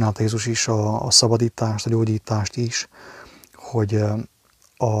csinálta Jézus is a szabadítást, a gyógyítást is, hogy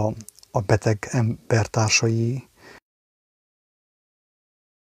a beteg embertársai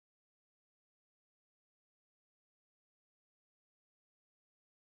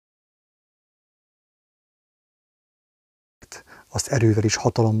azt erővel és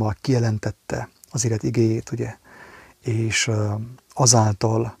hatalommal kijelentette az élet igéjét, ugye? És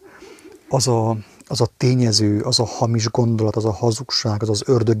azáltal az a tényező, az a hamis gondolat, az a hazugság, az az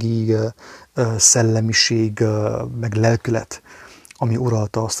ördögi szellemiség, meg lelkület, ami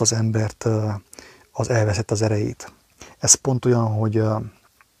uralta azt az embert, az elveszett az erejét. Ez pont olyan,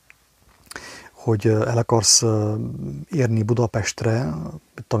 hogy el akarsz érni Budapestre,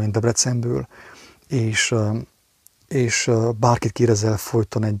 tudom én, Debrecenből, és bárkit kérdezel,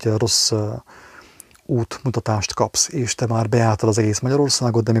 folyton egy rossz útmutatást kapsz, és te már beálltad az egész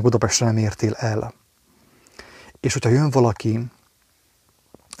Magyarországot, de még Budapestre nem értél el. És hogyha jön valaki,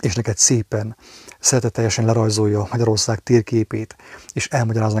 és neked szépen, szeretetteljesen lerajzolja Magyarország térképét, és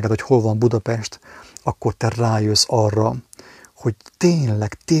elmagyaráz neked, hogy hol van Budapest, akkor te rájössz arra, hogy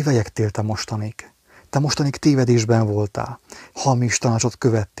tényleg tévelyegtél te mostanig. Te mostanig tévedésben voltál, hamis tanácsot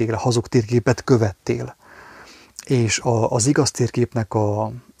követtél, hazug térképet követtél. És az igaz térképnek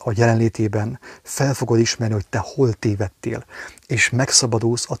a jelenlétében fel fogod ismerni, hogy te hol tévedtél, és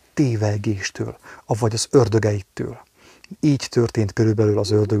megszabadulsz a tévelgéstől, vagy az ördögeittől. Így történt körülbelül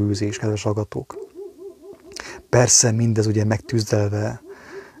az ördögűzés, kedves hallgatók. Persze mindez ugye megtűzdelve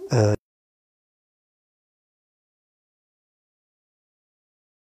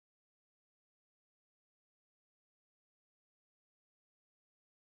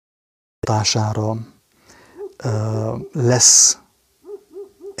hatására lesz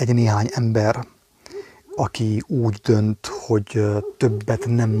egy néhány ember, aki úgy dönt, hogy többet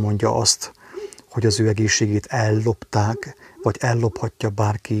nem mondja azt, hogy az ő egészségét ellopták, vagy ellophatja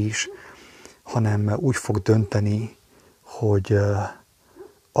bárki is, hanem úgy fog dönteni, hogy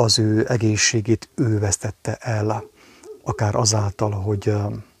az ő egészségét ő vesztette el, akár azáltal,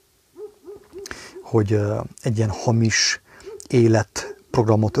 hogy egy ilyen hamis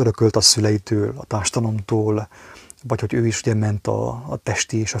életprogramot örökölt a szüleitől, a társadalomtól, vagy hogy ő is ugye ment a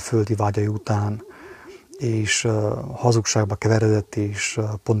testi és a földi vágyai után, és hazugságba keveredett, és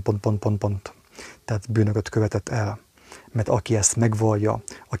pont. Tehát bűnöket követett el. Mert aki ezt megvallja,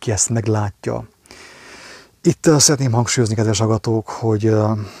 aki ezt meglátja. Itt szeretném hangsúlyozni, kedves hallgatók, hogy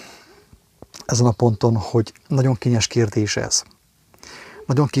ezen a ponton, hogy nagyon kényes kérdés ez.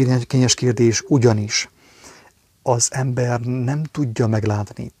 Nagyon kényes kérdés, ugyanis az ember nem tudja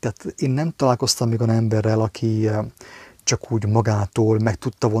meglátni. Tehát én nem találkoztam még olyan emberrel, aki csak úgy magától meg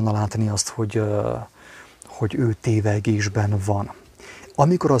tudta volna látni azt, hogy ő tévegésben van.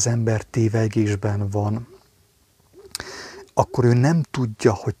 Amikor az ember tévegésben van, akkor ő nem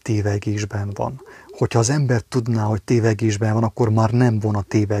tudja, hogy tévegésben van. Hogyha az ember tudná, hogy tévegésben van, akkor már nem von a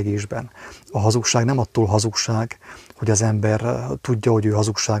tévegésben. A hazugság nem attól hazugság, hogy az ember tudja, hogy ő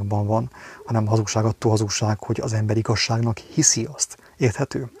hazugságban van, hanem a hazugság attól hazugság, hogy az ember igazságnak hiszi azt.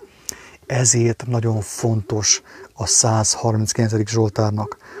 Érthető? Ezért nagyon fontos a 139.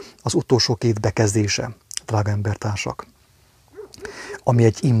 Zsoltárnak az utolsó 2 bekezdése, drága embertársak. Ami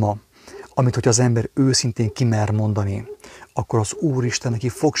egy ima, amit, hogyha az ember őszintén kimer mondani, akkor az Úristen neki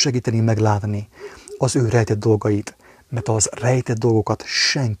fog segíteni meglátni az ő rejtett dolgait, mert az rejtett dolgokat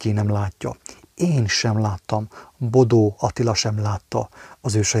senki nem látja. Én sem láttam, Bodó Attila sem látta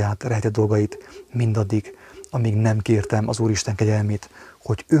az ő saját rejtett dolgait, mindaddig, amíg nem kértem az Úristen kegyelmét,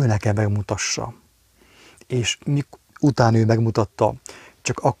 hogy ő nekem megmutassa. És utána ő megmutatta,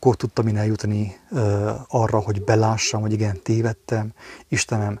 csak akkor tudtam én eljutni arra, hogy belássam, hogy igen, tévedtem.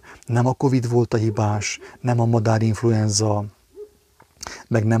 Istenem, nem a Covid volt a hibás, nem a madárinfluenza,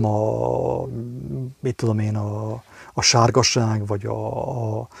 meg nem a sárgaság, vagy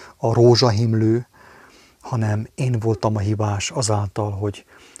a rózsahimlő, hanem én voltam a hibás azáltal,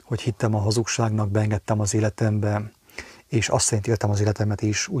 hogy hittem a hazugságnak, beengedtem az életembe, és azt szerint éltem az életemet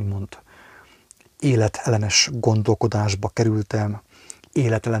is, úgymond életellenes gondolkodásba kerültem,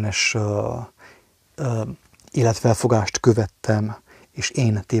 életellenes életfelfogást követtem, és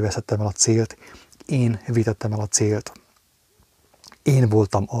én tévesztettem el a célt, én vétettem el a célt. Én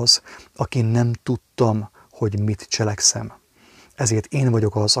voltam az, aki nem tudtam, hogy mit cselekszem. Ezért én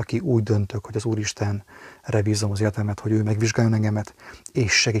vagyok az, aki úgy döntök, hogy az Úristenre bízom az életemet, hogy ő megvizsgáljon engemet,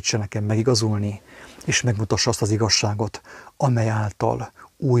 és segítsen nekem megigazulni, és megmutassa azt az igazságot, amely által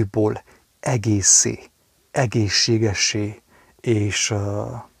újból egészé, egészségessé, és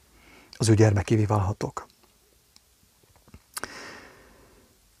az ő gyermekévé válhatok.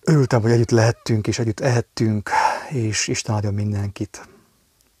 Örültem, hogy együtt lehettünk, és együtt ehettünk, és Isten áldja mindenkit.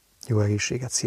 Jó egészséget!